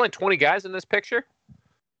 Also, there's only 20 guys in this picture.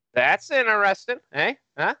 That's interesting, eh?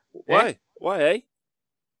 Huh? Why? Eh? Why, eh?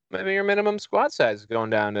 Maybe your minimum squad size is going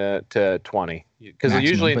down to 20. Because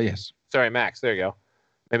usually... Yes. Sorry, max. There you go.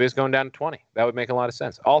 Maybe it's going down to 20. That would make a lot of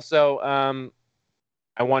sense. Also,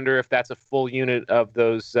 I wonder if that's a full unit of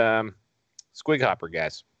those Squig Hopper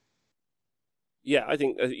guys. Yeah, I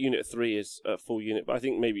think Unit 3 is a full unit, but I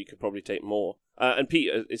think maybe you could probably take more. And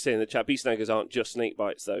Peter is saying in the chat, Beast Snaggers aren't just snake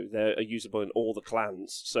bites, though. They're usable in all the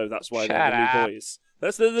clans, so that's why they're the new boys.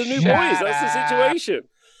 That's the new boys. That's the situation.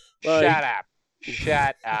 Like,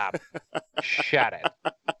 Shut up. Shut it.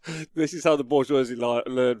 This is how the bourgeoisie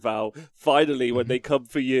learn, Val. Finally, when they come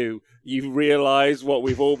for you, you realise what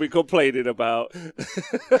we've all been complaining about.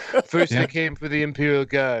 First, they came for the Imperial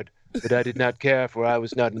Guard, but I did not care, for I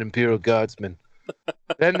was not an Imperial Guardsman.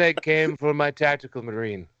 Then they came for my tactical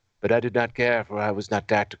marine, but I did not care, for I was not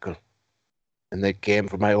tactical. And they came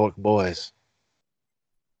for my orc boys.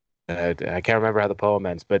 I can't remember how the poem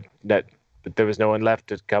ends, but there was no one left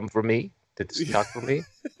to come for me, to talk for me.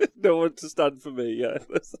 No one to stand for me,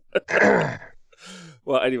 yeah.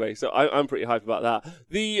 Well, anyway, so I'm pretty hyped about that.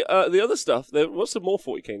 The other stuff, there was some more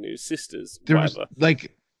 40k news. Sisters, there whatever. was,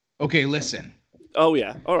 okay, listen. Oh,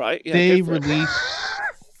 yeah. All right. Yeah, they released...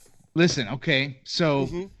 Listen, okay, so...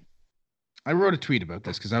 Mm-hmm. I wrote a tweet about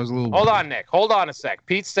this because I was a little... Hold on, Nick. Hold on a sec.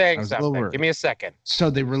 Pete's saying something. Give me a second. So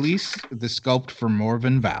they released the sculpt for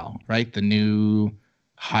Morven Val, right? The new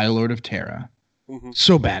High Lord of Terra. Mm-hmm.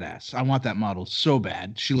 So badass. I want that model so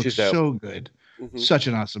bad. She looks so good. Mm-hmm. Such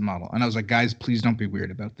an awesome model. And I was like, guys, please don't be weird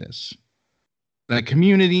about this. The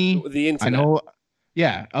community... The internet. I know...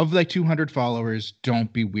 Yeah, of 200 followers,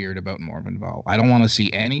 don't be weird about Morven Val. I don't want to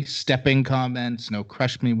see any stepping comments, no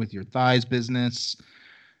crush me with your thighs business.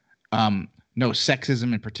 No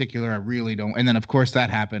sexism in particular. I really don't. And then, of course, that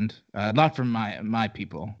happened. Not from my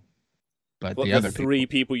people, but the other three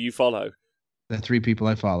people you follow. The 3 people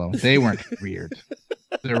I follow. They weren't weird.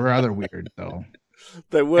 There were other weird though.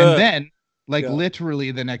 They were. And then,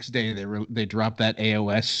 literally the next day, they dropped that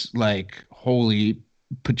AOS holy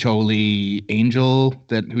Patchouli angel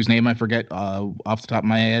whose name I forget off the top of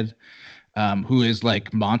my head, who is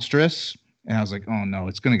monstrous. And I was like, oh no,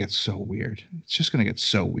 it's going to get so weird. It's just going to get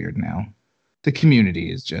so weird now. The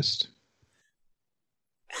community is just...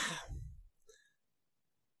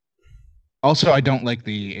 Also, I don't like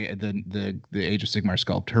the Age of Sigmar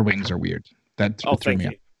sculpt. Her wings are weird. That threw me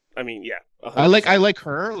off. I mean, yeah. 100%. I like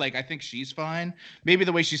her. I think she's fine. Maybe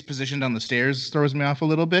the way she's positioned on the stairs throws me off a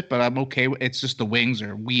little bit, but I'm okay. It's just the wings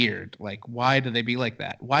are weird. Why do they be like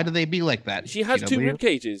that? Why do they be like that? She has 2 rib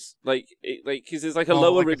cages. Because there's a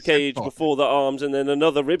lower rib cage before the arms, and then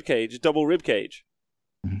another rib cage, double rib cage.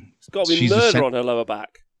 It's got to be murder on her lower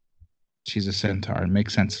back. She's a centaur. It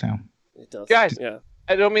makes sense now. It does. Guys, yeah.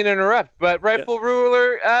 I don't mean to interrupt, but Rightful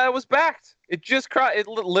Ruler was backed. It just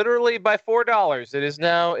literally by $4. It is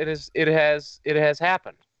now. It has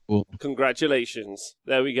happened. Cool. Congratulations.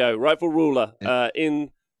 There we go. Rightful Ruler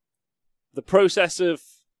in the process of...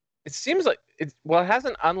 It seems like it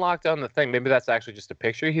hasn't unlocked on the thing. Maybe that's actually just a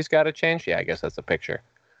picture he's got to change. Yeah, I guess that's a picture.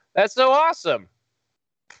 That's so awesome.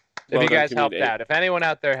 If you guys helped out, if anyone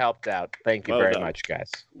out there helped out, thank you very much, guys.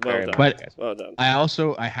 Well done.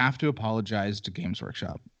 I have to apologize to Games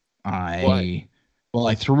Workshop. I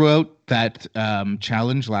threw out that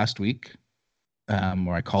challenge last week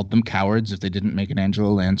where I called them cowards if they didn't make an Angela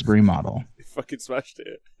Lansbury model. You fucking smashed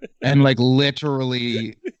it. And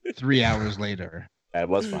literally 3 hours later, that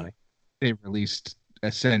was funny. They released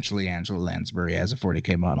essentially Angela Lansbury as a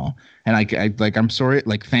 40k model, and I'm sorry.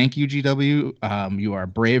 Thank you, GW. You are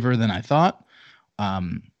braver than I thought.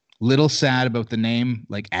 Little sad about the name,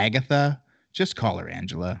 Agatha. Just call her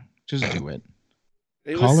Angela. Just do it.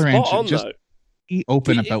 Call her Angela. Just be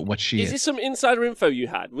open about what she is. Is this some insider info you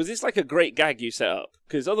had? Was this a great gag you set up?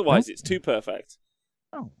 Because otherwise, it's too perfect.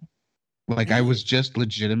 Oh, I was just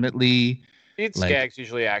legitimately. Pete's gags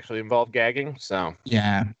usually actually involve gagging, so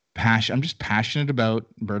yeah. I'm just passionate about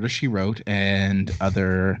Murder, She Wrote and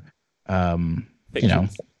other,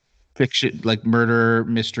 fiction, murder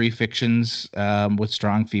mystery fictions with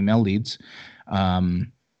strong female leads. I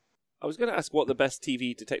was going to ask what the best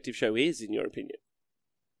TV detective show is, in your opinion.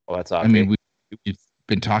 Well, that's obvious. I mean, we've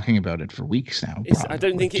been talking about it for weeks now. I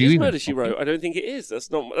don't think it is Murder, She Wrote. I don't think it is.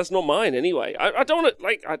 That's not mine anyway. I don't want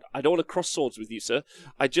to I don't want to cross swords with you, sir.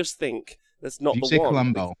 I just think that's not the one.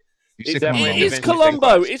 Columbo. It is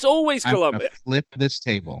Columbo. It's always Columbo. Flip this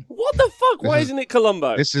table. What the fuck? Why isn't it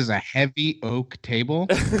Columbo? This is a heavy oak table.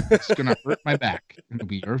 It's gonna hurt my back. It'll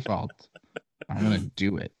be your fault. I'm gonna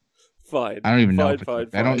do it. Fine. I don't even know. Fine.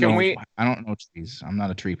 I don't know. I don't know trees. I'm not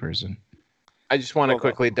a tree person. I just want to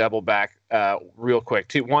quickly double back, real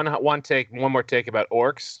quick. One more take about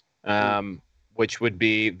orcs. Which would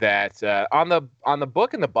be that on the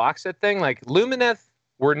book and the box set thing, Lumineth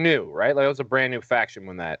were new, right? It was a brand new faction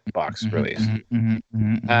when that box released.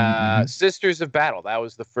 Sisters of Battle, that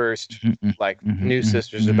was the first new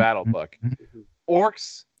Sisters of Battle book.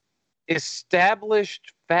 Orcs,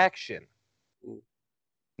 established faction.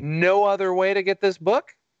 No other way to get this book?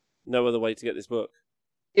 No other way to get this book.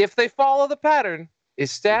 If they follow the pattern,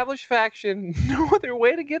 established faction, no other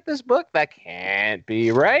way to get this book. That can't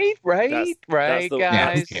be right, guys.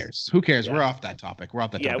 Yeah, who cares? Who cares? Yeah. We're off that topic. We're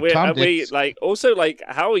off that topic. We like also like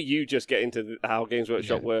how are you just getting to how Games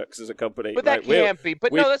Workshop works as a company? But that can't be.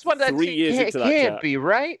 But no, that's one that 3 years into that can't be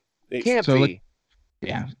right. It can't be. Like,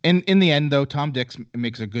 yeah. In the end, though, Tom Dix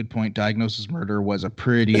makes a good point. Diagnosis Murder was a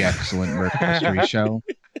pretty excellent murder mystery show.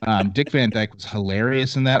 Dick Van Dyke was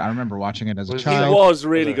hilarious in that. I remember watching it as a child. He was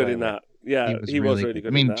really good in that. Yeah, he was really good. I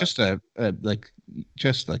mean, just a like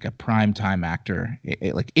a prime time actor,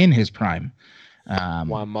 like in his prime.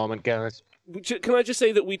 One moment, guys. Can I just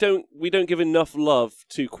say that we don't give enough love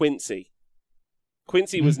to Quincy.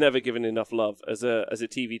 Quincy was never given enough love as a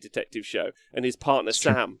TV detective show, and his partner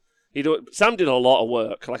Sam. Sam did a lot of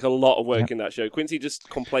work, in that show. Quincy just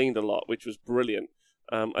complained a lot, which was brilliant.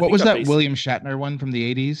 What was that William Shatner one from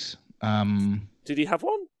the 80s? Did he have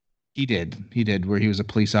one? He did, where he was a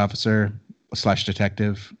police officer /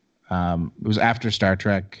 detective. It was after Star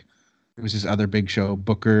Trek. It was his other big show,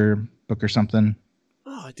 Booker something.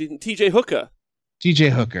 Oh, I didn't. T.J. Hooker.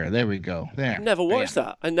 T.J. Hooker. There we go. There. I never watched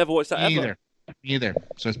that. I never watched that ever. Either.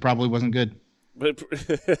 So it probably wasn't good. But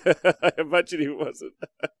I imagine it wasn't.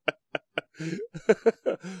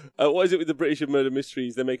 What is it with the British and murder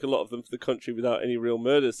mysteries? They make a lot of them for the country without any real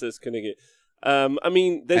murder, says Koenig. I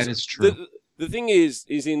mean, that is true. The thing is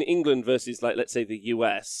in England versus, like, let's say the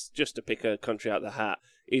US, just to pick a country out of the hat,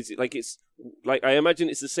 it's like I imagine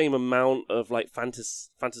it's the same amount of like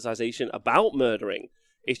fantasization about murdering.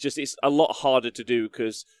 It's a lot harder to do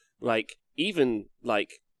because like even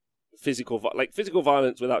like physical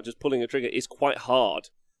violence without just pulling a trigger is quite hard.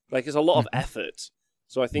 Like it's a lot of effort.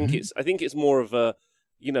 So I think it's more of a,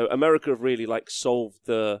 you know, America have really like solved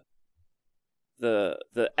the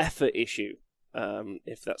effort issue.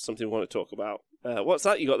 If that's something we want to talk about. What's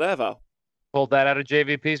that you got there, Val? Pulled that out of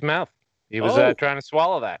JVP's mouth. He was trying to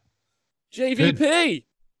swallow that. JVP!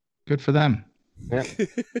 Good for them. Yeah.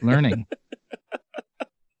 Learning.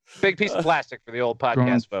 Big piece of plastic for the old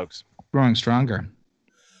podcast folks. Growing stronger.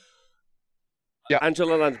 Yeah.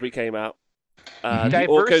 Angela Lansbury came out.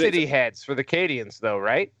 Diversity heads for the Cadians, though,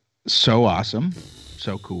 right? So awesome.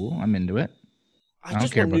 So cool. I'm into it. I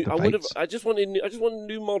don't care about the fights. I just wanted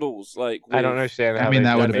new models. Like I don't understand. How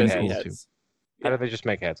that would have been cool too. How do they just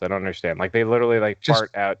make heads? I don't understand. Like they literally like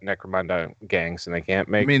part out Necromunda gangs, and they can't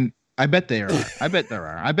make. I mean, I bet there are.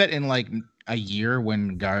 I bet in like a year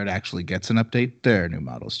when Guard actually gets an update, there are new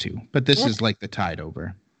models too. But this is like the tide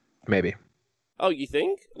over. Maybe. Oh, you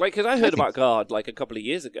think? Like, because I heard about Guard like a couple of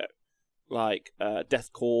years ago, like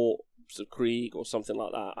Death Corps of Krieg or something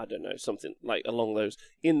like that. I don't know, something like along those.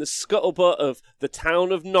 In the scuttlebutt of the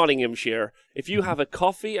town of Nottinghamshire, if you have a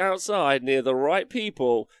coffee outside near the right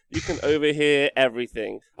people, you can overhear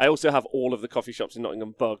everything. I also have all of the coffee shops in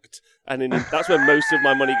Nottingham bugged, and that's where most of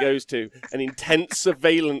my money goes to, an intense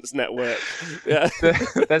surveillance network. Yeah.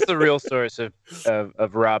 That's the real source of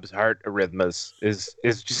Rob's heart arrhythmias, is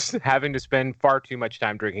just having to spend far too much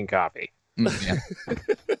time drinking coffee. Yeah.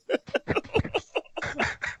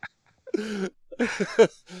 This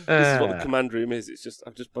is what the command room is. It's just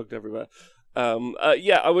I've just bugged everywhere.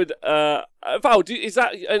 I would. Val, is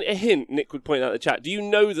that a hint? Nick would point out in the chat. Do you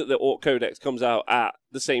know that the Orc Codex comes out at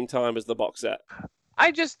the same time as the box set?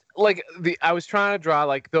 I just I was trying to draw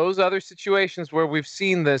like those other situations where we've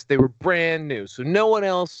seen this. They were brand new, so no one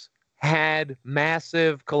else had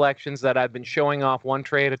massive collections that I've been showing off one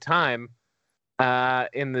tray at a time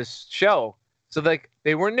in this show. So like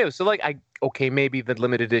they were new. So like maybe the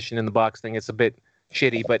limited edition in the box thing is a bit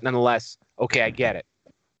shitty, but nonetheless, okay, I get it.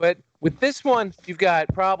 But with this one, you've got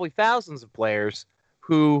probably thousands of players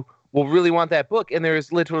who will really want that book, and there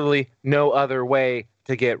is literally no other way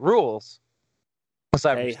to get rules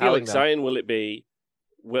aside from stealing how exciting will it be?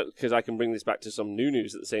 Because I can bring this back to some new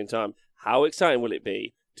news at the same time. How exciting will it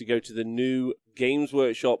be to go to the new Games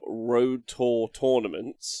Workshop Road Tour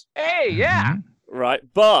tournaments? Hey, yeah! Right,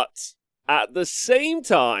 but at the same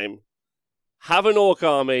time, have an orc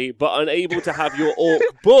army, but unable to have your orc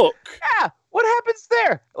book. Yeah, what happens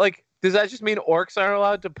there? Like, does that just mean orcs aren't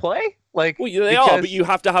allowed to play? Like, well, they are, but you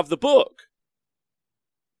have to have the book.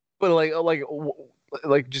 But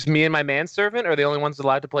like just me and my manservant are the only ones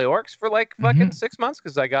allowed to play orcs for like fucking 6 months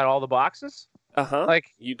because I got all the boxes.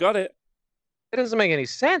 Like, you got it. It doesn't make any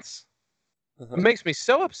sense. It makes me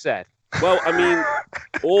so upset. Well, I mean,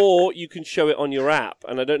 or you can show it on your app,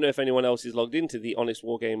 and I don't know if anyone else is logged into the Honest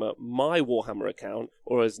Wargamer My Warhammer account,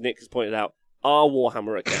 or as Nick has pointed out, our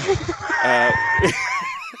Warhammer account.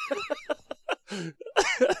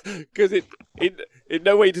 Because in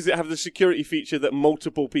no way does it have the security feature that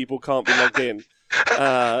multiple people can't be logged in.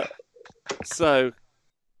 So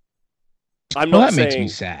I'm not that saying... makes me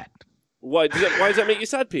sad. Why does that make you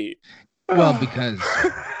sad, Pete? Well, because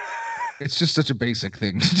it's just such a basic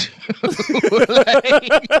thing to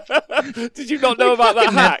do. Did you not know about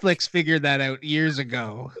that hack? Netflix figured that out years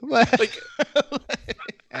ago.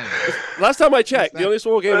 Last time I checked, the Honest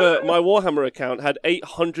Wargamer, my Warhammer account, had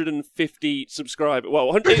 850 subscribers.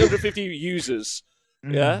 Well, 850 users.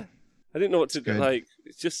 Yeah? I didn't know what to do. Like,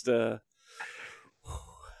 it's just...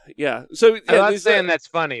 Yeah. So, yeah, I'm not saying that's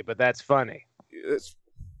funny, but that's funny. It's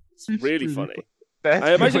really funny.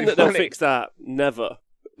 I imagine that they'll fix that. Never.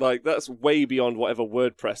 Like, that's way beyond whatever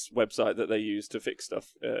WordPress website that they use to fix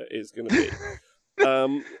stuff is going to be.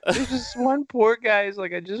 There's just one poor guy who's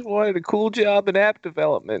like, I just wanted a cool job in app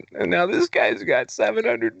development. And now this guy's got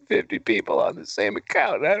 750 people on the same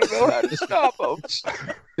account. I don't know how to stop him.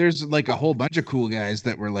 There's like a whole bunch of cool guys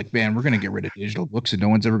that were like, man, we're going to get rid of digital books and no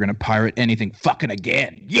one's ever going to pirate anything fucking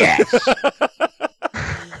again. Yes!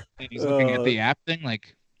 And he's looking at the app thing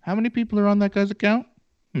like, how many people are on that guy's account?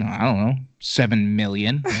 No, I don't know. 7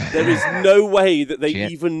 million. There is no way that they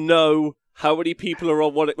even know how many people are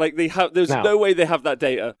on what. Like they have. There's no way they have that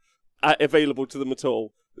data available to them at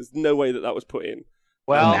all. There's no way that was put in.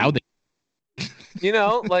 Well, now you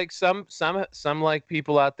know, like some like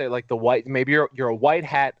people out there, like the white. Maybe you're a white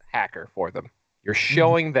hat hacker for them. You're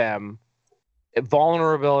showing them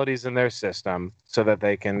vulnerabilities in their system so that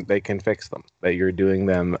they can fix them. That you're doing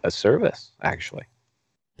them a service, actually.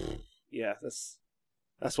 Yeah, that's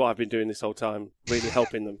what I've been doing this whole time, really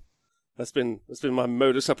helping them. That's been my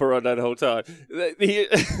modus operandi the whole time.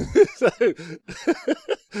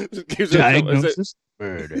 Diagnosis?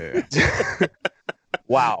 Murder.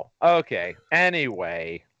 Wow. Okay.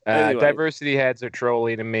 Anyway, diversity heads are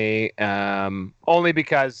trolling to me. Only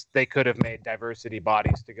because they could have made diversity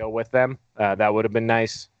bodies to go with them. That would have been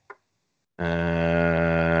nice.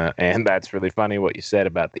 And that's really funny what you said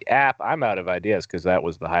about the app. I'm out of ideas because that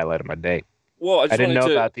was the highlight of my day. Well, I didn't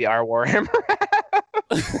know about the R Warhammer.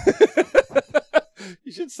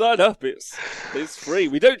 You should sign up. It's free.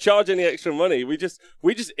 We don't charge any extra money. We just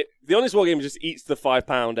the Honest Wargamer just eats the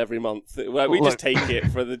 £5 every month. We just take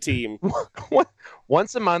it for the team.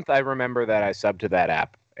 Once a month, I remember that I sub to that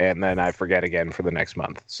app, and then I forget again for the next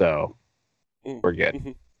month. So we're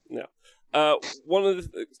good. No. One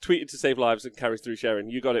of the tweeted to save lives and carries through sharing.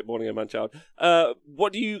 You got it, Borneo Manchild.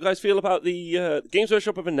 What do you guys feel about the Games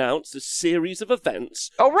Workshop have announced a series of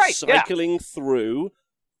events? Cycling through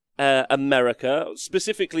America,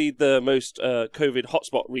 specifically the most COVID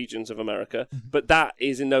hotspot regions of America, but that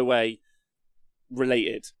is in no way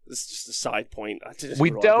related. It's just a side point.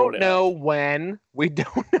 We don't know when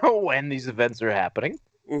these events are happening.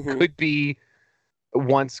 Could be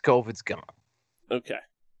once COVID's gone. Okay.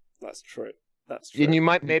 That's true.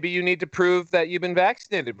 And maybe you need to prove that you've been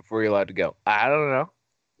vaccinated before you're allowed to go. I don't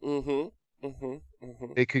know.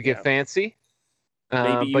 It could get fancy.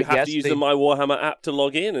 Maybe you have to use the My Warhammer app to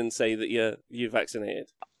log in and say that you're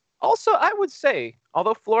vaccinated. Also, I would say,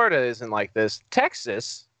 although Florida isn't like this,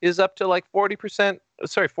 Texas is up to like 49%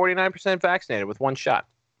 vaccinated with one shot,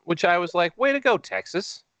 which I was like, way to go,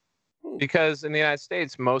 Texas. Because in the United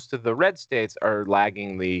States, most of the red states are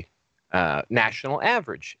lagging the national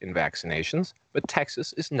average in vaccinations, but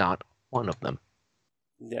Texas is not one of them.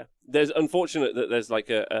 Yeah, there's unfortunate that there's like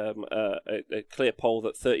a clear poll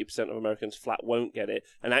that 30% of Americans flat won't get it,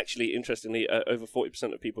 and actually, interestingly, over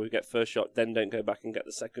 40% of people who get first shot then don't go back and get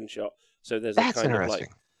the second shot. So there's a kind of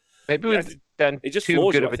like maybe we've done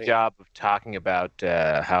too good of a job of talking about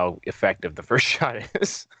how effective the first shot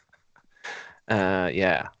is.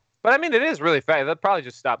 Yeah, but I mean, it is really effective. That probably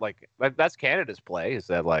just stopped. Like that's Canada's play. Is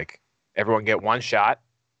that like everyone get one shot,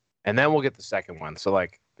 and then we'll get the second one. So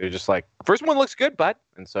like they're just like, first one looks good, bud,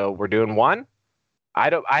 and so we're doing one. I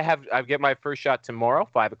get my first shot tomorrow,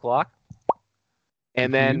 5:00,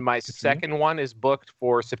 and then my second one is booked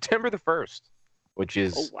for September 1st, which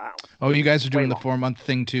is Oh, you guys are doing the 4-month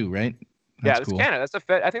thing too, right? That's cool. Canada.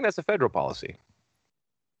 I think that's a federal policy.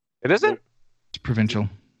 It isn't. It's provincial.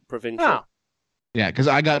 Oh. Yeah, because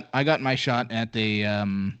I got my shot at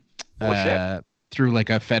the through like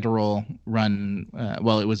a federal run.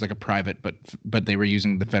 Well, it was like a private, but they were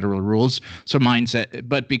using the federal rules. So mine said,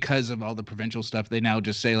 but because of all the provincial stuff, they now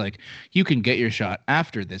just say like you can get your shot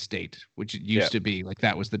after this date, which it used to be like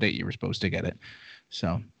that was the date you were supposed to get it.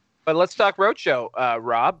 So. But let's talk Roadshow,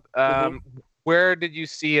 Rob. Where did you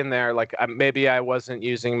see in there? Like maybe I wasn't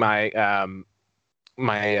using my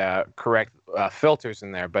my correct filters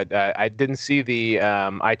in there, but I didn't see the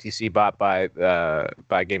ITC bought by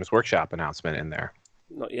Games Workshop announcement in there.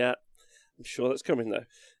 Not yet. I'm sure that's coming though.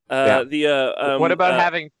 What about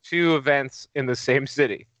having two events in the same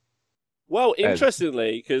city? Well,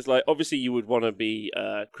 interestingly, because like obviously you would want to be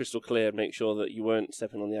crystal clear and make sure that you weren't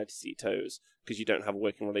stepping on the ITC toes because you don't have a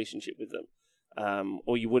working relationship with them,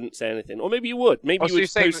 or you wouldn't say anything, or maybe you would. Maybe you would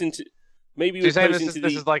post into. Maybe you would post into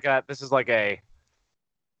this is like a,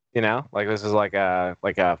 you know, like this is like a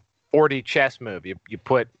 4D chess move. You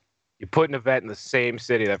put an event in the same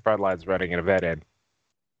city that Frontline's running an event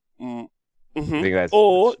in.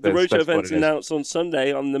 Or the Roadshow events announced on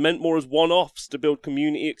Sunday on the meant more as one-offs to build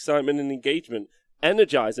community excitement and engagement,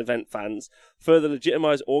 energize event fans, further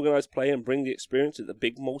legitimize organized play, and bring the experience of the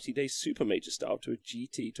big multi-day super major style to a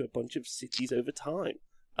GT to a bunch of cities over time.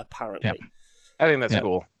 Apparently, yep. I think that's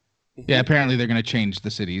cool. Yeah, apparently they're going to change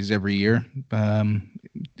the cities every year,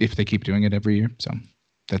 if they keep doing it every year. So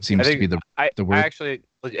that seems to be the word. I actually,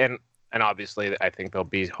 and obviously, I think they'll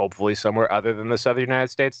be hopefully somewhere other than the Southern United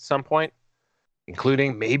States at some point,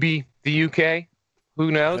 including maybe the UK. Who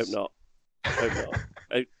knows? I hope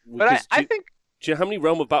not. But I think. Do you know how many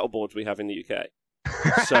Realm of Battle boards we have in the UK?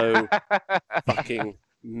 So fucking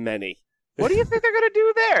many. What do you think they're gonna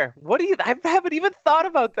do there? I haven't even thought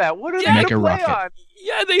about that. What are they gonna play on?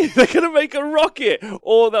 Yeah, they're gonna make a rocket,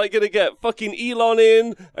 or they're gonna get fucking Elon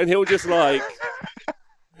in, and he'll just like,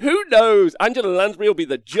 who knows? Angela Lansbury will be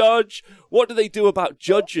the judge. What do they do about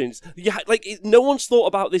judging? Yeah, like no one's thought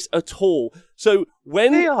about this at all. So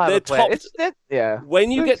when they're top, when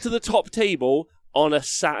you get to the top table on a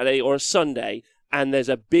Saturday or a Sunday, and there's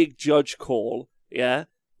a big judge call, yeah,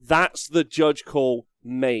 that's the judge call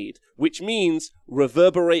made, which means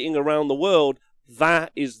reverberating around the world,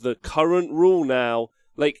 that is the current rule now.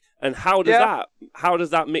 Like, and how does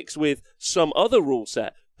that mix with some other rule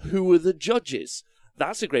set? Who are the judges?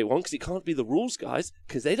 That's a great one, because it can't be the rules guys,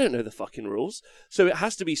 because they don't know the fucking rules. So it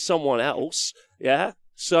has to be someone else. Yeah.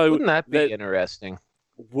 So wouldn't that be interesting?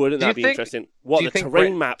 Wouldn't that be interesting? What the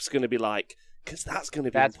terrain map's going to be like? Because that's going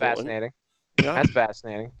to be fascinating. Yeah. That's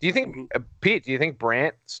fascinating. Do you think, Pete? Do you think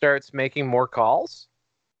Brant starts making more calls?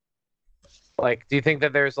 Like, do you think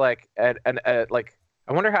that there's like like?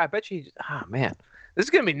 I wonder how. I bet you. Oh man, this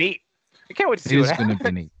is gonna be neat. I can't wait to see what happens. It is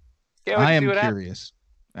gonna be neat. I am curious.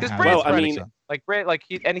 Because Brant's running, like Brant, like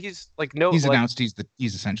he's like no. He's announced he's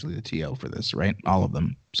essentially the TO for this, right? All of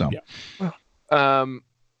them. So. Yeah.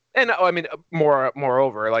 And I mean,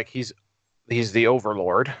 moreover, like he's the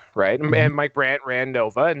overlord, right? Mm-hmm. And Mike Brandt ran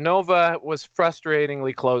Nova, and Nova was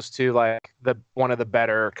frustratingly close to like one of the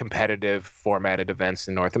better competitive formatted events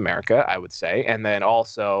in North America, I would say, and then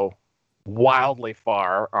also wildly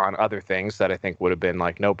far on other things that I think would have been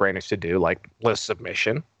like no-brainers to do, like list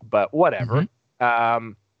submission, but whatever.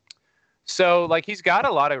 Mm-hmm. So like he's got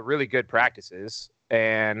a lot of really good practices,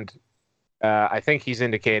 and I think he's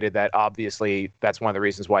indicated that obviously that's one of the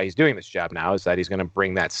reasons why he's doing this job now, is that he's going to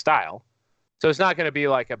bring that style. So it's not going to be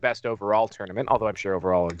like a best overall tournament, although I'm sure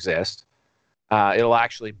overall exists. It'll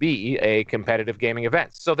actually be a competitive gaming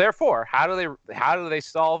event. So therefore, how do they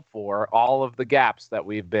solve for all of the gaps that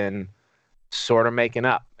we've been sort of making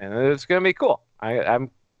up? And it's going to be cool.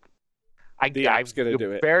 I'm going to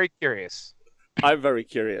do it. Very curious. I'm very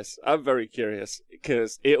curious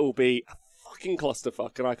because it'll be fucking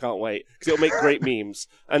clusterfuck, and I can't wait because it'll make great memes,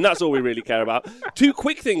 and that's all we really care about. Two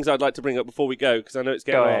quick things I'd like to bring up before we go, because I know it's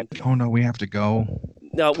getting on. Oh no, we have to go.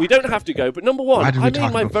 No, we don't have to go. But number one, I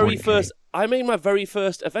made my very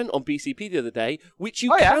first event on BCP the other day, which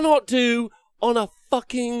you cannot do on a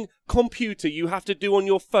fucking computer. You have to do on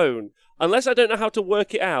your phone, unless I don't know how to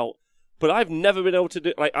work it out. But I've never been able to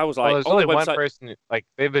do. Like I was like, there's only one person. Like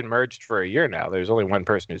they've been merged for a year now. There's only one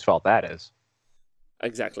person whose fault that is.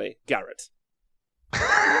 Exactly, Garrett.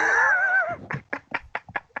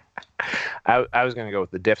 I was going to go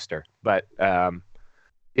with the Diffster, but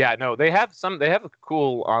yeah, no, they have a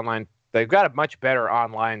cool online. They've got a much better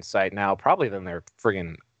online site now, probably than their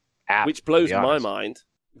friggin' app, which blows my mind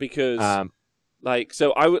because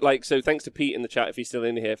so thanks to Pete in the chat if he's still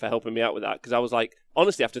in here for helping me out with that, because I was like,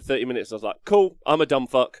 honestly, after 30 minutes I was like, cool, I'm a dumb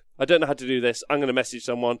fuck, I don't know how to do this, I'm going to message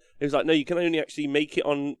someone. He was like, no, you can only actually make it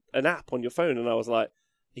on an app on your phone. And I was like,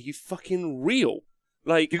 are you fucking real?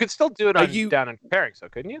 Like, you could still do it down under pairings, though,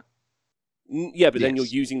 couldn't you? Yeah, but then you're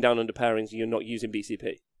using down under pairings and you're not using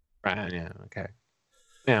BCP. Right, yeah, okay.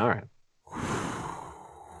 Yeah, all right.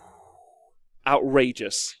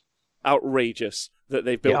 Outrageous that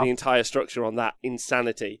they've built the entire structure on that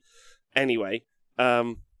insanity. Anyway,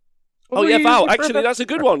 Val, actually, that's a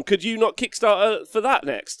good one. Could you not Kickstarter for that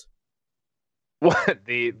next? What,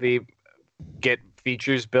 the get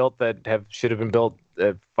features built that should have been built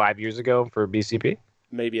 5 years ago for BCP?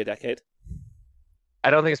 Maybe a decade. I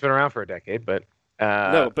don't think it's been around for a decade, but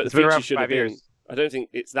no, but the features should have been. I don't think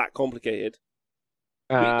it's that complicated.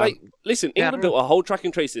 Listen, England built a whole track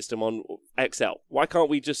and trace system on Excel? Why can't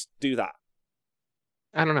we just do that?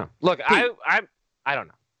 I don't know. Look, I don't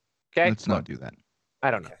know. Okay, Let's not do that.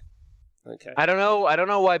 I don't know. Okay. I don't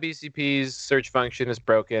know why BCP's search function is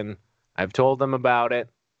broken. I've told them about it.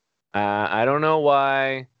 I don't know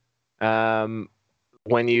why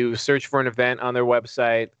when you search for an event on their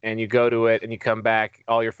website and you go to it and you come back,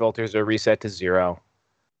 all your filters are reset to 0.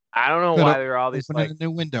 I don't know why there are all these open in a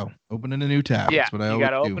new window, open in a new tab. Yeah, that's what I you always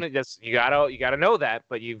gotta do. open it. Just you gotta know that,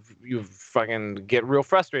 but you fucking get real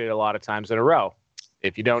frustrated a lot of times in a row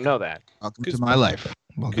if you don't know that. Welcome to my life.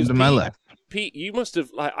 Welcome to my life. Pete, you must have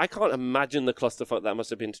I can't imagine the clusterfuck that must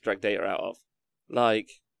have been to drag data out of. Like,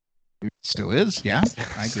 it still is, yeah.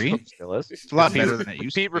 I agree. Still is. It's a lot better than it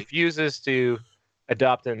used to Pete be. refuses to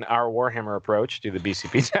adopt our Warhammer approach to the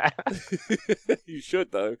BCP tab. You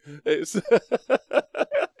should though. It's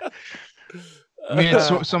I mean,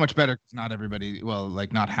 it's so much better. Not everybody,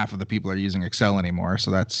 not half of the people are using Excel anymore,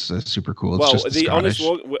 so that's super cool. It's just the Honest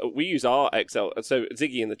Scottish. we use our Excel. So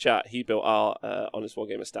Ziggy in the chat, he built our Honest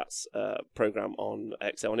Wargamer Stats program on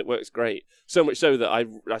Excel, and it works great. So much so that I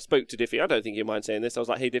spoke to Diffie. I don't think you mind saying this. I was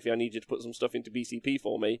like, hey Diffie, I need you to put some stuff into BCP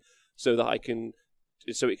for me so that it can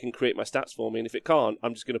create my stats for me. And if it can't,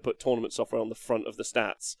 I'm just going to put tournament software on the front of the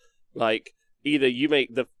stats. Like, either you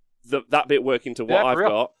make that bit work into what I've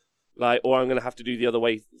got. Or I'm gonna have to do the other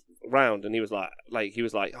way round. And he was like,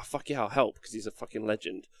 oh fuck yeah, I'll help, because he's a fucking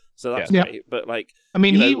legend. So that's great. But I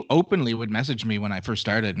mean, he openly would message me when I first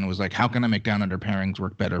started and was like, how can I make down under pairings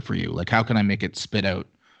work better for you? Like, how can I make it spit out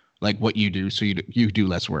like what you do so you do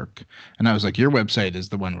less work? And I was like, your website is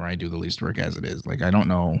the one where I do the least work as it is. Like, I don't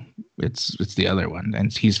know, it's the other one,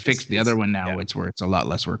 and he's fixed the other one now. Yeah. It's where it's a lot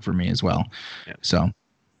less work for me as well. Yeah. So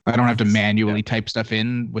I don't have to manually type stuff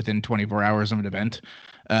in within 24 hours of an event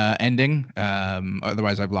ending.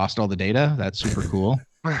 Otherwise, I've lost all the data. That's super cool.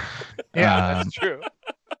 Yeah, that's true.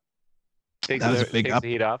 That was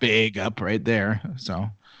a big up right there. So,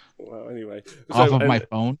 well, anyway, off of my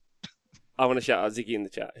phone. I want to shout out Ziggy in the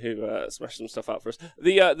chat, who smashed some stuff out for us.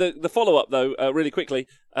 The follow up though, really quickly,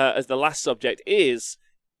 as the last subject is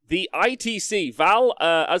the ITC. Val,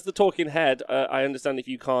 as the talking head, I understand if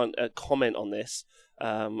you can't comment on this.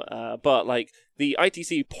 But the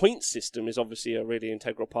ITC point system is obviously a really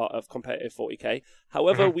integral part of competitive 40k.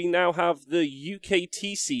 However, we now have the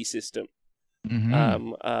UKTC system.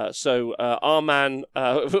 Mm-hmm. So our man,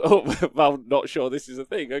 well, not sure this is a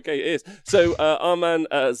thing. Okay, it is. So our man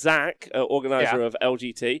Zach, organizer of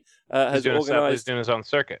LGT, has organized. He's doing his own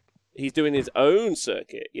circuit. He's doing his own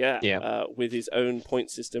circuit, with his own point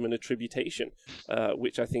system and attribution,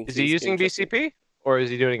 which I think is he using BCP or is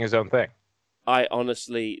he doing his own thing? I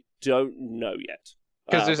honestly don't know yet.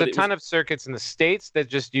 Because there's a ton of circuits in the States that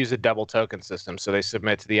just use a double token system. So they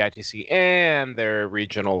submit to the ITC and their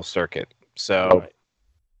regional circuit. So,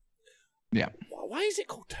 yeah. Why is it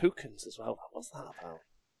called tokens as well? What's that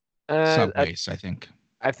about? Subways, I think.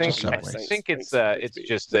 I think it's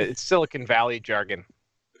just it's Silicon Valley jargon.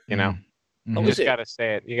 You know, you just gotta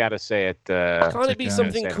say it. You gotta say it. Can't it be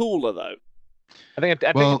something cooler though? I think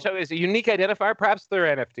it's a unique identifier. Perhaps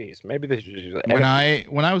they're NFTs. Maybe they should use NFTs.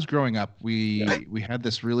 When I was growing up, we had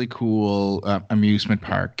this really cool amusement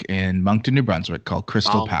park in Moncton, New Brunswick called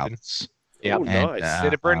Crystal Palace. Yeah, nice.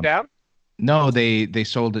 Did it burn down? No, they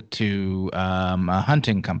sold it to a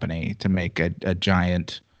hunting company to make a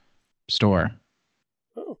giant store.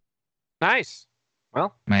 Oh, nice.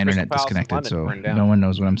 Well, my internet disconnected, so no one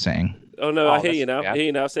knows what I'm saying. Oh no, I hear you now. I hear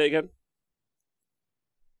you now. Say it again.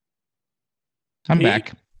 I'm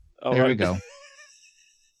back. There we go.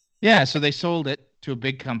 Yeah, so they sold it to a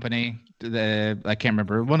big company. I can't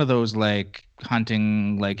remember, one of those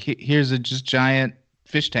hunting, here's a just giant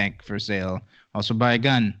fish tank for sale. Also buy a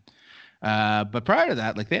gun. But prior to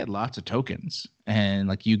that, they had lots of tokens, and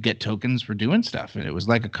you get tokens for doing stuff, and it was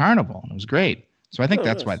like a carnival. It was great. So I think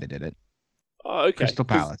that's why they did it. Oh, okay. Crystal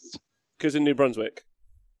Palace. Because of New Brunswick.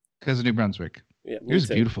 Because of New Brunswick. Yeah, it was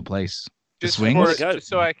a beautiful place. Just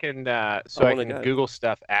so I can Google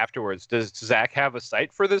stuff afterwards. Does Zach have a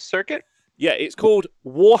site for this circuit? Yeah, it's called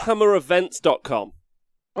WarhammerEvents.com.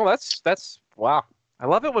 Oh, that's wow. I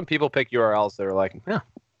love it when people pick URLs that are like, yeah,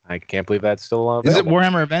 I can't believe that's still available. Is it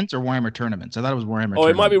Warhammer Events or Warhammer Tournaments? I thought it was Warhammer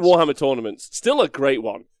Tournaments. It might be Warhammer Tournaments. Still a great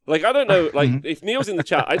one. I don't know, if Neil's in the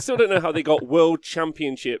chat, I still don't know how they got World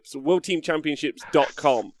Championships,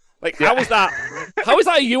 WorldTeamChampionships.com. How is that? How is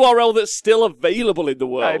that a URL that's still available in the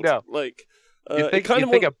world? I know. You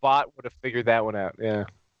think a bot would have figured that one out? Yeah.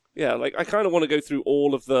 Yeah, I kind of want to go through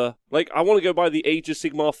all of the I want to go buy the Age of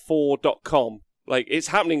Sigmar 4.com. It's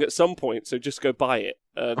happening at some point, so just go buy it.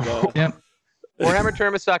 And, yeah.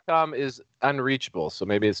 WarhammerTournaments.com is unreachable, so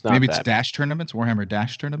maybe it's not. Maybe it's Dash Tournaments, Warhammer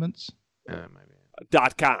Dash Tournaments.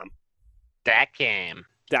 .com.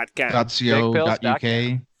 .co.uk.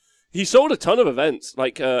 He sold a ton of events.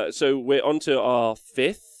 So we're on to our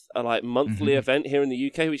 5th monthly event here in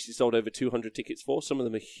the UK, which he sold over 200 tickets for. Some of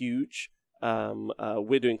them are huge.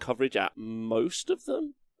 We're doing coverage at most of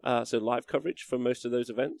them. So live coverage for most of those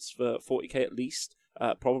events for 40k at least.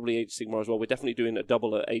 Probably Age of Sigmar as well. We're definitely doing a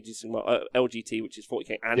double at Age of Sigmar, LGT, which is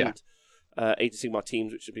 40k, and Age of Sigmar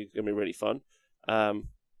teams, which going to be really fun.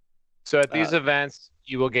 So at these events,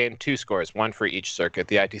 you will gain 2 scores, 1 for each circuit,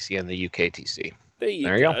 the ITC and the UKTC. There you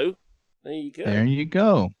go. There you go. There you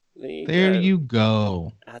go. There you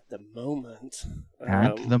go. At the moment.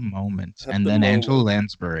 And then Angela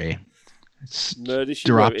Lansbury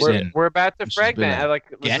drops in. We're about to fragment.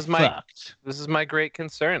 This is my great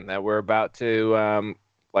concern that we're about to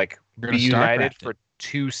be united for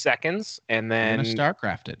 2 seconds, and then we're gonna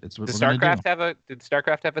StarCraft it. It's what did we're gonna StarCraft do. Did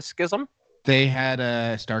StarCraft have a schism? They had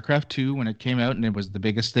StarCraft 2 when it came out, and it was the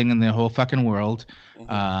biggest thing in the whole fucking world.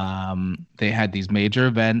 They had these major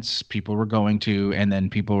events people were going to, and then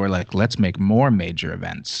people were like, let's make more major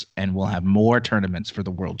events, and we'll have more tournaments for the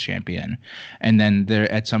world champion. And then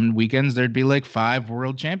there at some weekends, there'd be like 5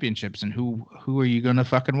 world championships, and who are you going to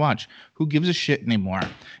fucking watch? Who gives a shit anymore?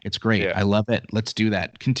 It's great. Yeah. I love it. Let's do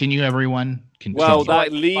that. Continue, everyone. Continue. Well,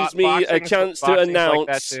 that leaves me a chance to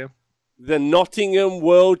announce the Nottingham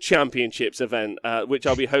World Championships event, which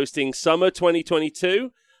I'll be hosting summer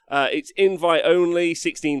 2022. It's invite only,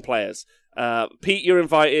 16 players. Pete, you're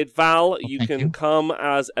invited. Val, you can come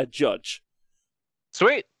as a judge.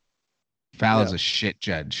 Sweet. Val is a shit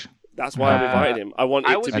judge. That's why I invited him.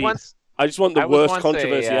 I just want the worst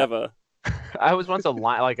controversy ever. I was once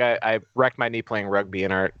I wrecked my knee playing rugby,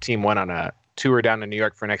 and our team went on a tour down to New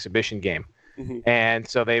York for an exhibition game. And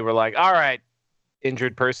so they were like, all right,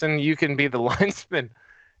 injured person, you can be the linesman.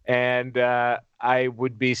 And I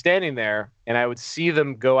would be standing there, and I would see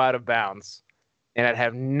them go out of bounds, and I'd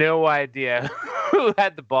have no idea who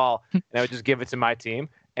had the ball, and I would just give it to my team,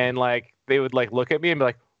 and they would look at me and be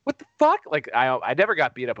like, what the fuck? I never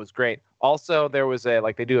got beat up. It was great. Also, there was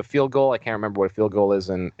they do a field goal. I can't remember what a field goal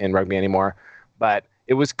is in rugby anymore, but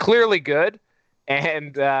it was clearly good.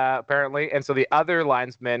 And apparently, and so the other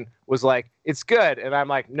linesman was like, it's good. And I'm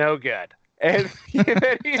like, no good. And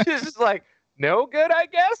then he's just like, no good, I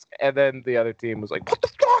guess. And then the other team was like, what the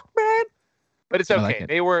fuck, man? But it's okay. Like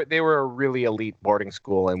they were a really elite boarding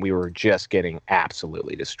school, and we were just getting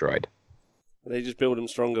absolutely destroyed. They just build them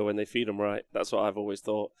stronger when they feed them right. That's what I've always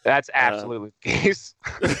thought. That's absolutely the case.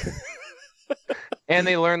 And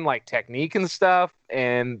they learn technique and stuff,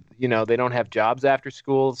 and they don't have jobs after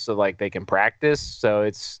school, so they can practice. So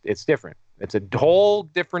it's different. It's a whole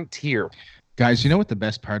different tier. Guys, you know what the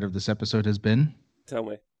best part of this episode has been? Tell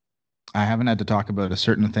me. I haven't had to talk about a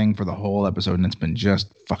certain thing for the whole episode, and it's been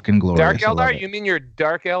just fucking glorious. Dark Eldar? You mean your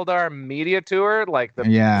Dark Eldar media tour?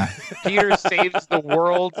 Peter saves the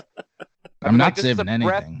world. I'm not saving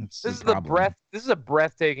anything. This is a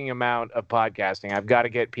breathtaking amount of podcasting. I've got to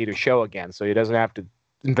get Peter's show again, so he doesn't have to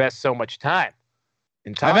invest so much time.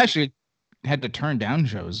 I've actually had to turn down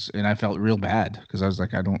shows, and I felt real bad because I was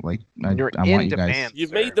like, I don't like. I want you guys.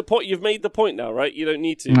 You've made the point. You've made the point now, right? You don't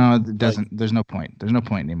need to. No, it doesn't. There's no point. There's no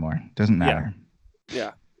point anymore. It doesn't matter.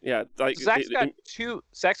 Yeah. Zach's got 2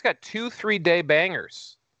 3-day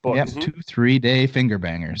bangers. Booked. Yep, 2 3-day finger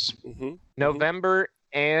bangers. November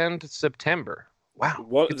and September.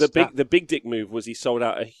 Wow. The big dick move was he sold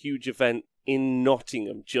out a huge event in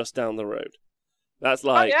Nottingham just down the road. That's he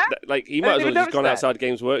might as well have just gone outside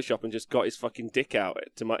Games Workshop and just got his fucking dick out.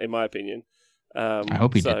 In my opinion. I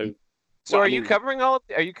hope he did. So are you covering all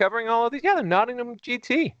of these? Yeah, the Nottingham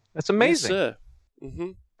GT. That's amazing. Yes,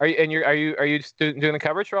 sir. Are you doing the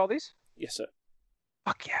coverage for all these? Yes, sir.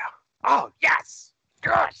 Fuck yeah! Oh yes,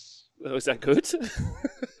 yes. Oh, is that good?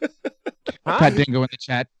 Pat Dingo in the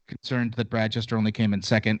chat concerned that Bradchester only came in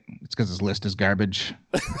second. It's because his list is garbage.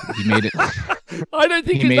 He made it. I don't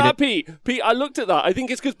think it's that, Pete. Pete, I looked at that. I think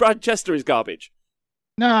it's because Bradchester is garbage.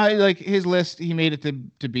 No, his list, he made it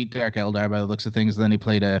to beat Dark Eldar by the looks of things. Then he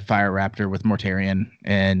played a Fire Raptor with Mortarion,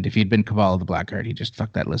 and if he'd been Cabal of the Blackheart, he just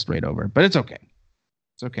fucked that list right over. But it's okay.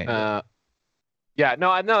 It's okay. Yeah,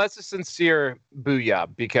 no, that's a sincere booyah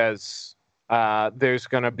because there's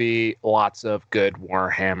going to be lots of good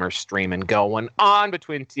Warhammer streaming going on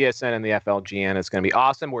between TSN and the FLGN. It's going to be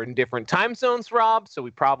awesome. We're in different time zones, Rob, so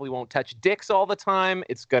we probably won't touch dicks all the time.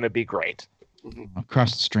 It's going to be great.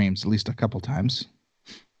 Across the streams at least a couple times.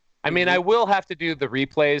 I mean, I will have to do the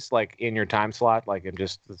replays in your time slot.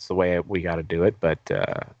 It's the way we got to do it. But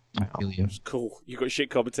I feel you. It's cool. You got shit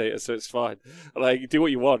commentators, so it's fine. Like, do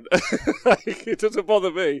what you want. Like, it doesn't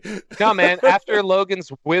bother me. No, man. After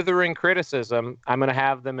Logan's withering criticism, I'm gonna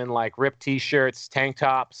have them in like ripped T-shirts, tank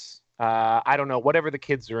tops. I don't know, whatever the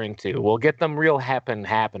kids are into. We'll get them real happening.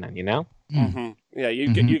 You know. Mm-hmm. Yeah,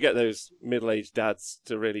 you get those middle-aged dads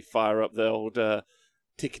to really fire up the old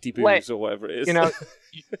tickety boos or whatever it is. You know,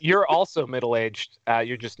 you're also middle-aged.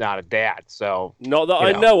 You're just not a dad. So not that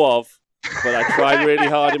I know of. But I tried really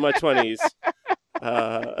hard in my 20s.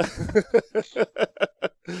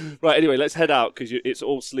 Right, anyway, let's head out because it's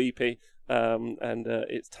all sleepy and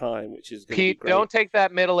it's time, which is going to be Pete, great. don't take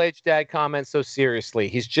that middle-aged dad comment so seriously.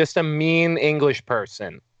 He's just a mean English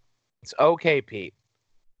person. It's okay, Pete.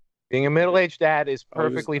 Being a middle-aged dad is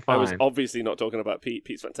perfectly fine. I was obviously not talking about Pete.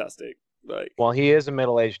 Pete's fantastic. Like, well, he is a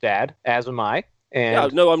middle-aged dad, as am I.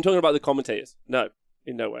 And no, I'm talking about the commentators. No,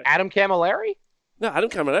 in no way. Adam Camilleri? No,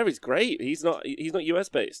 Adam Camilleri is great. He's not US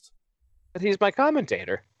based. But he's my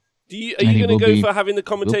commentator. Are you going to go for having the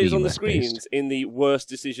commentators on the screens in the worst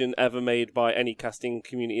decision ever made by any casting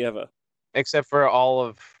community ever? Except for all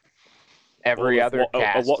of every other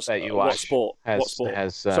cast that you watch. What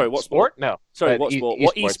sport? Sorry, what sport? No. Sorry, what sport?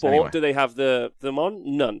 What e-sport anyway. do they have them on?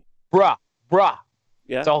 None. Bruh.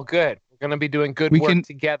 Yeah. It's all good. We're going to be doing good work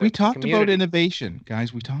together. We talked about innovation,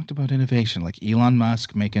 guys. We talked about innovation, like Elon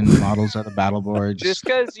Musk making models out of battle boards. Just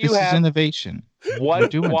because you this have is innovation. One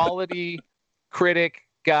quality critic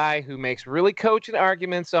guy who makes really cogent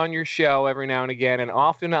arguments on your show every now and again, and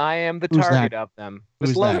often I am the target of them.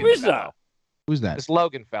 Who's that? Who's that? This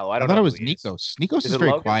Logan fellow. I thought it was Nikos. Nikos is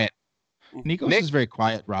very quiet. Nikos is very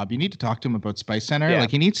quiet, Rob. You need to talk to him about Spice Center. Yeah.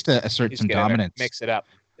 Like, he needs to assert some dominance. Mix it up.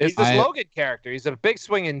 It's this Logan character. He's a big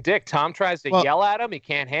swinging dick. Tom tries to yell at him. He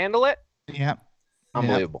can't handle it. Yeah.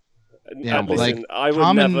 Unbelievable. Yeah, listen, I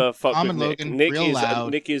would never fuck with Nick.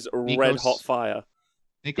 Nick is red hot fire.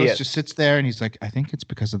 Nikos just sits there and he's like, I think it's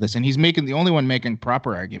because of this. And he's the only one making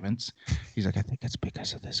proper arguments. He's like, I think it's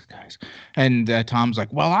because of this, guys. And Tom's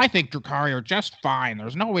like, well, I think Drukhari are just fine.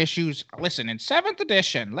 There's no issues. Listen, in 7th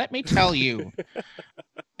edition, let me tell you,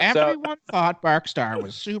 everyone thought Barkstar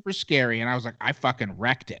was super scary. And I was like, I fucking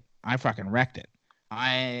wrecked it.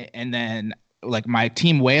 And then, like, my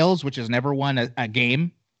team Wales, which has never won a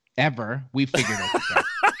game ever, we figured it out.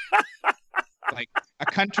 Like, a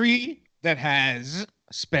country that has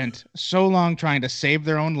spent so long trying to save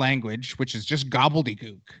their own language, which is just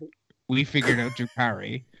gobbledygook. We figured out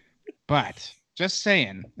Drukhari, but just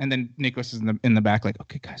saying. And then Nikos is in the back, like,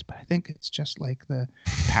 okay, guys, but I think it's just like the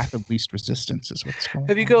path of least resistance is what's going on.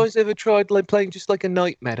 Have you guys ever tried like playing just like a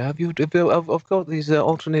night meta? I've got these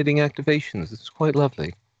alternating activations. It's quite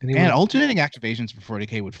lovely. And alternating activations for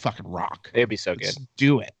 40k would fucking rock. It'd be so good. Let's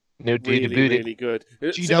do it. Really good.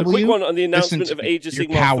 GW, so a quick one on the announcement of Age of Sigmar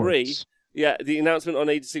 3. Cowards. Yeah, the announcement on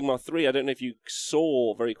Age of Sigmar 3, I don't know if you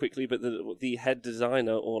saw very quickly, but the head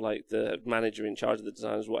designer or like the manager in charge of the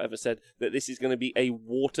designers, whatever, said that this is going to be a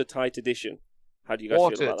watertight edition. How do you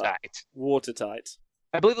guys feel about that? Watertight.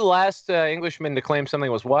 I believe the last Englishman to claim something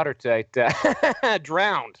was watertight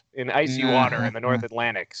drowned in icy water in the North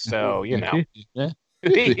Atlantic. So, you know.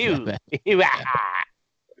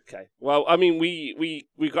 Okay. Well, I mean, we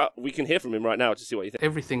can hear from him right now to see what you think.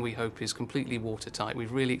 Everything we hope is completely watertight.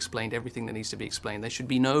 We've really explained everything that needs to be explained. There should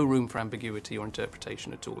be no room for ambiguity or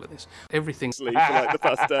interpretation at all in this. Everything. For like the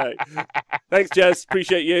past day. Thanks, Jez.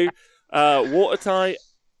 Appreciate you. Watertight,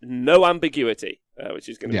 no ambiguity, which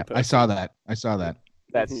is going to be perfect. I saw that.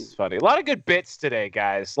 That's funny. A lot of good bits today,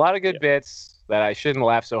 guys. A lot of good bits that I shouldn't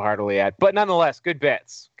laugh so heartily at, but nonetheless, good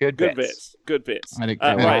bits. Good bits.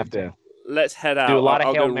 Right. Let's head out. Do a lot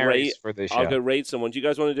of Hail Marys for this show. I'll go raid someone. Do you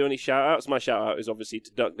guys want to do any shout-outs? My shout-out is obviously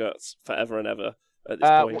to Duck Guts forever and ever at this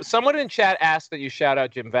point. Someone in chat asked that you shout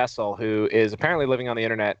out Jim Vessel, who is apparently living on the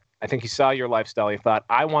internet. I think he saw your lifestyle. He thought,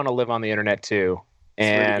 I want to live on the internet too.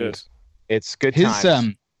 And it's good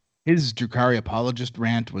times. His Drukhari apologist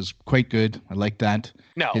rant was quite good. I like that.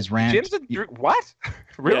 No, his rant. Jim's what?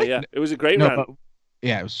 Really? Yeah. It was a great rant.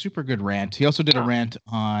 It was super good rant. He also did a rant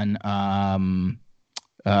on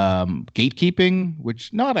gatekeeping,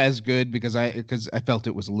 which not as good because I felt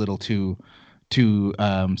it was a little too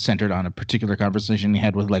centered on a particular conversation he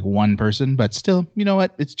had with like one person, but still, you know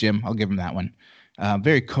what? It's Jim. I'll give him that one.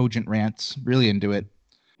 Very cogent rants. Really into it.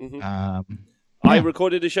 Mm-hmm. I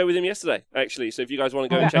recorded a show with him yesterday, actually. So if you guys want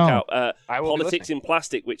to go and check out Politics in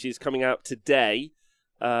Plastic, which is coming out today,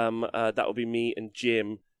 that will be me and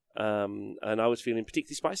Jim. And I was feeling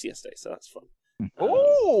particularly spicy yesterday, so that's fun.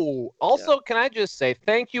 Can I just say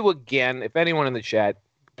thank you again? If anyone in the chat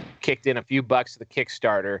kicked in a few bucks to the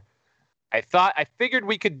Kickstarter, I figured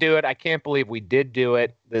we could do it. I can't believe we did do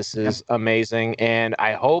it. This is amazing, and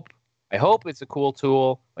I hope it's a cool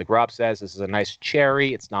tool. Like Rob says, this is a nice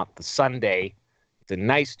cherry. It's not the sundae. It's a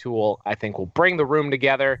nice tool. I think will bring the room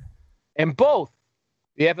together, and both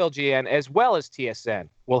the FLGN as well as TSN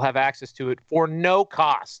will have access to it for no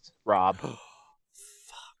cost. Rob, Fuck!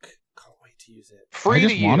 Can't wait to use it. Free I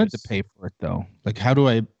just to wanted use. to pay for it though. Like, how do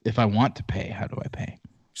I? If I want to pay, how do I pay?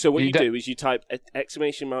 So what you do is you type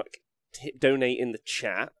donate in the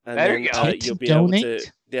chat, and There then you go. you'll be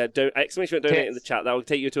Donate? able to exclamation donate in the chat. That will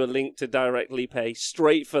take you to a link to directly pay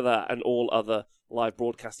straight for that and all other live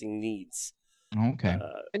broadcasting needs. Okay.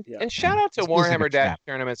 And shout out to This feels like a trap.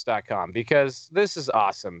 Warhammer-tournaments.com because this is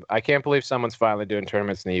awesome. I can't believe someone's finally doing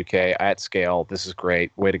tournaments in the UK at scale. This is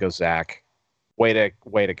great. Way to go, Zach. Way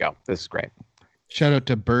to go. This is great. Shout out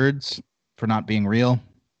to Birds for not being real.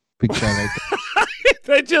 Big shout out.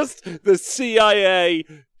 They're just the CIA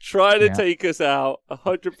trying to take us out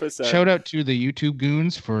 100%. Shout out to the YouTube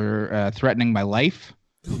goons for threatening my life,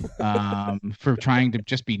 for trying to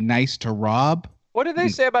just be nice to Rob. What did they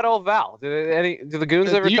say about old Val? Do the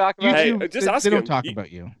goons ever talk about Hey, it? just ask they don't him. talk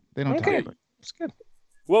about you. They don't talk Okay. about you. It's good.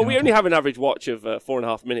 Well, we only have an average watch of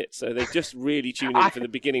 4.5 minutes, so they just really tune in for the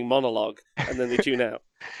beginning monologue, and then they tune out.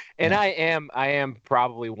 And I am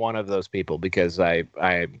probably one of those people because I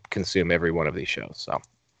consume every one of these shows. So.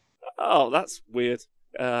 Oh, that's weird.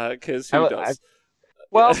 Because who does?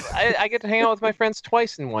 I get to hang out with my friends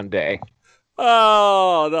twice in one day.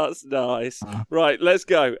 Oh, that's nice. Right, let's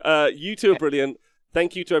go. You two are brilliant.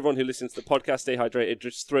 Thank you to everyone who listens to the podcast. Stay hydrated.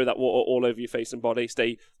 Just throw that water all over your face and body.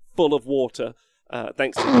 Stay full of water.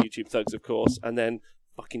 Thanks to the YouTube thugs, of course. And then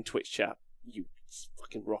fucking Twitch chat. You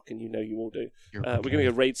fucking rock, and you know you all do. We're going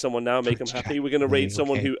to go raid someone now, make them happy. We're going to raid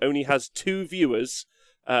someone who only has 2 viewers,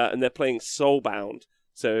 and they're playing Soulbound.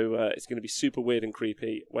 So it's going to be super weird and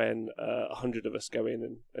creepy when 100 of us go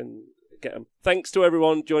in and get them. Thanks to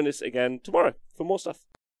everyone. Join us again tomorrow for more stuff.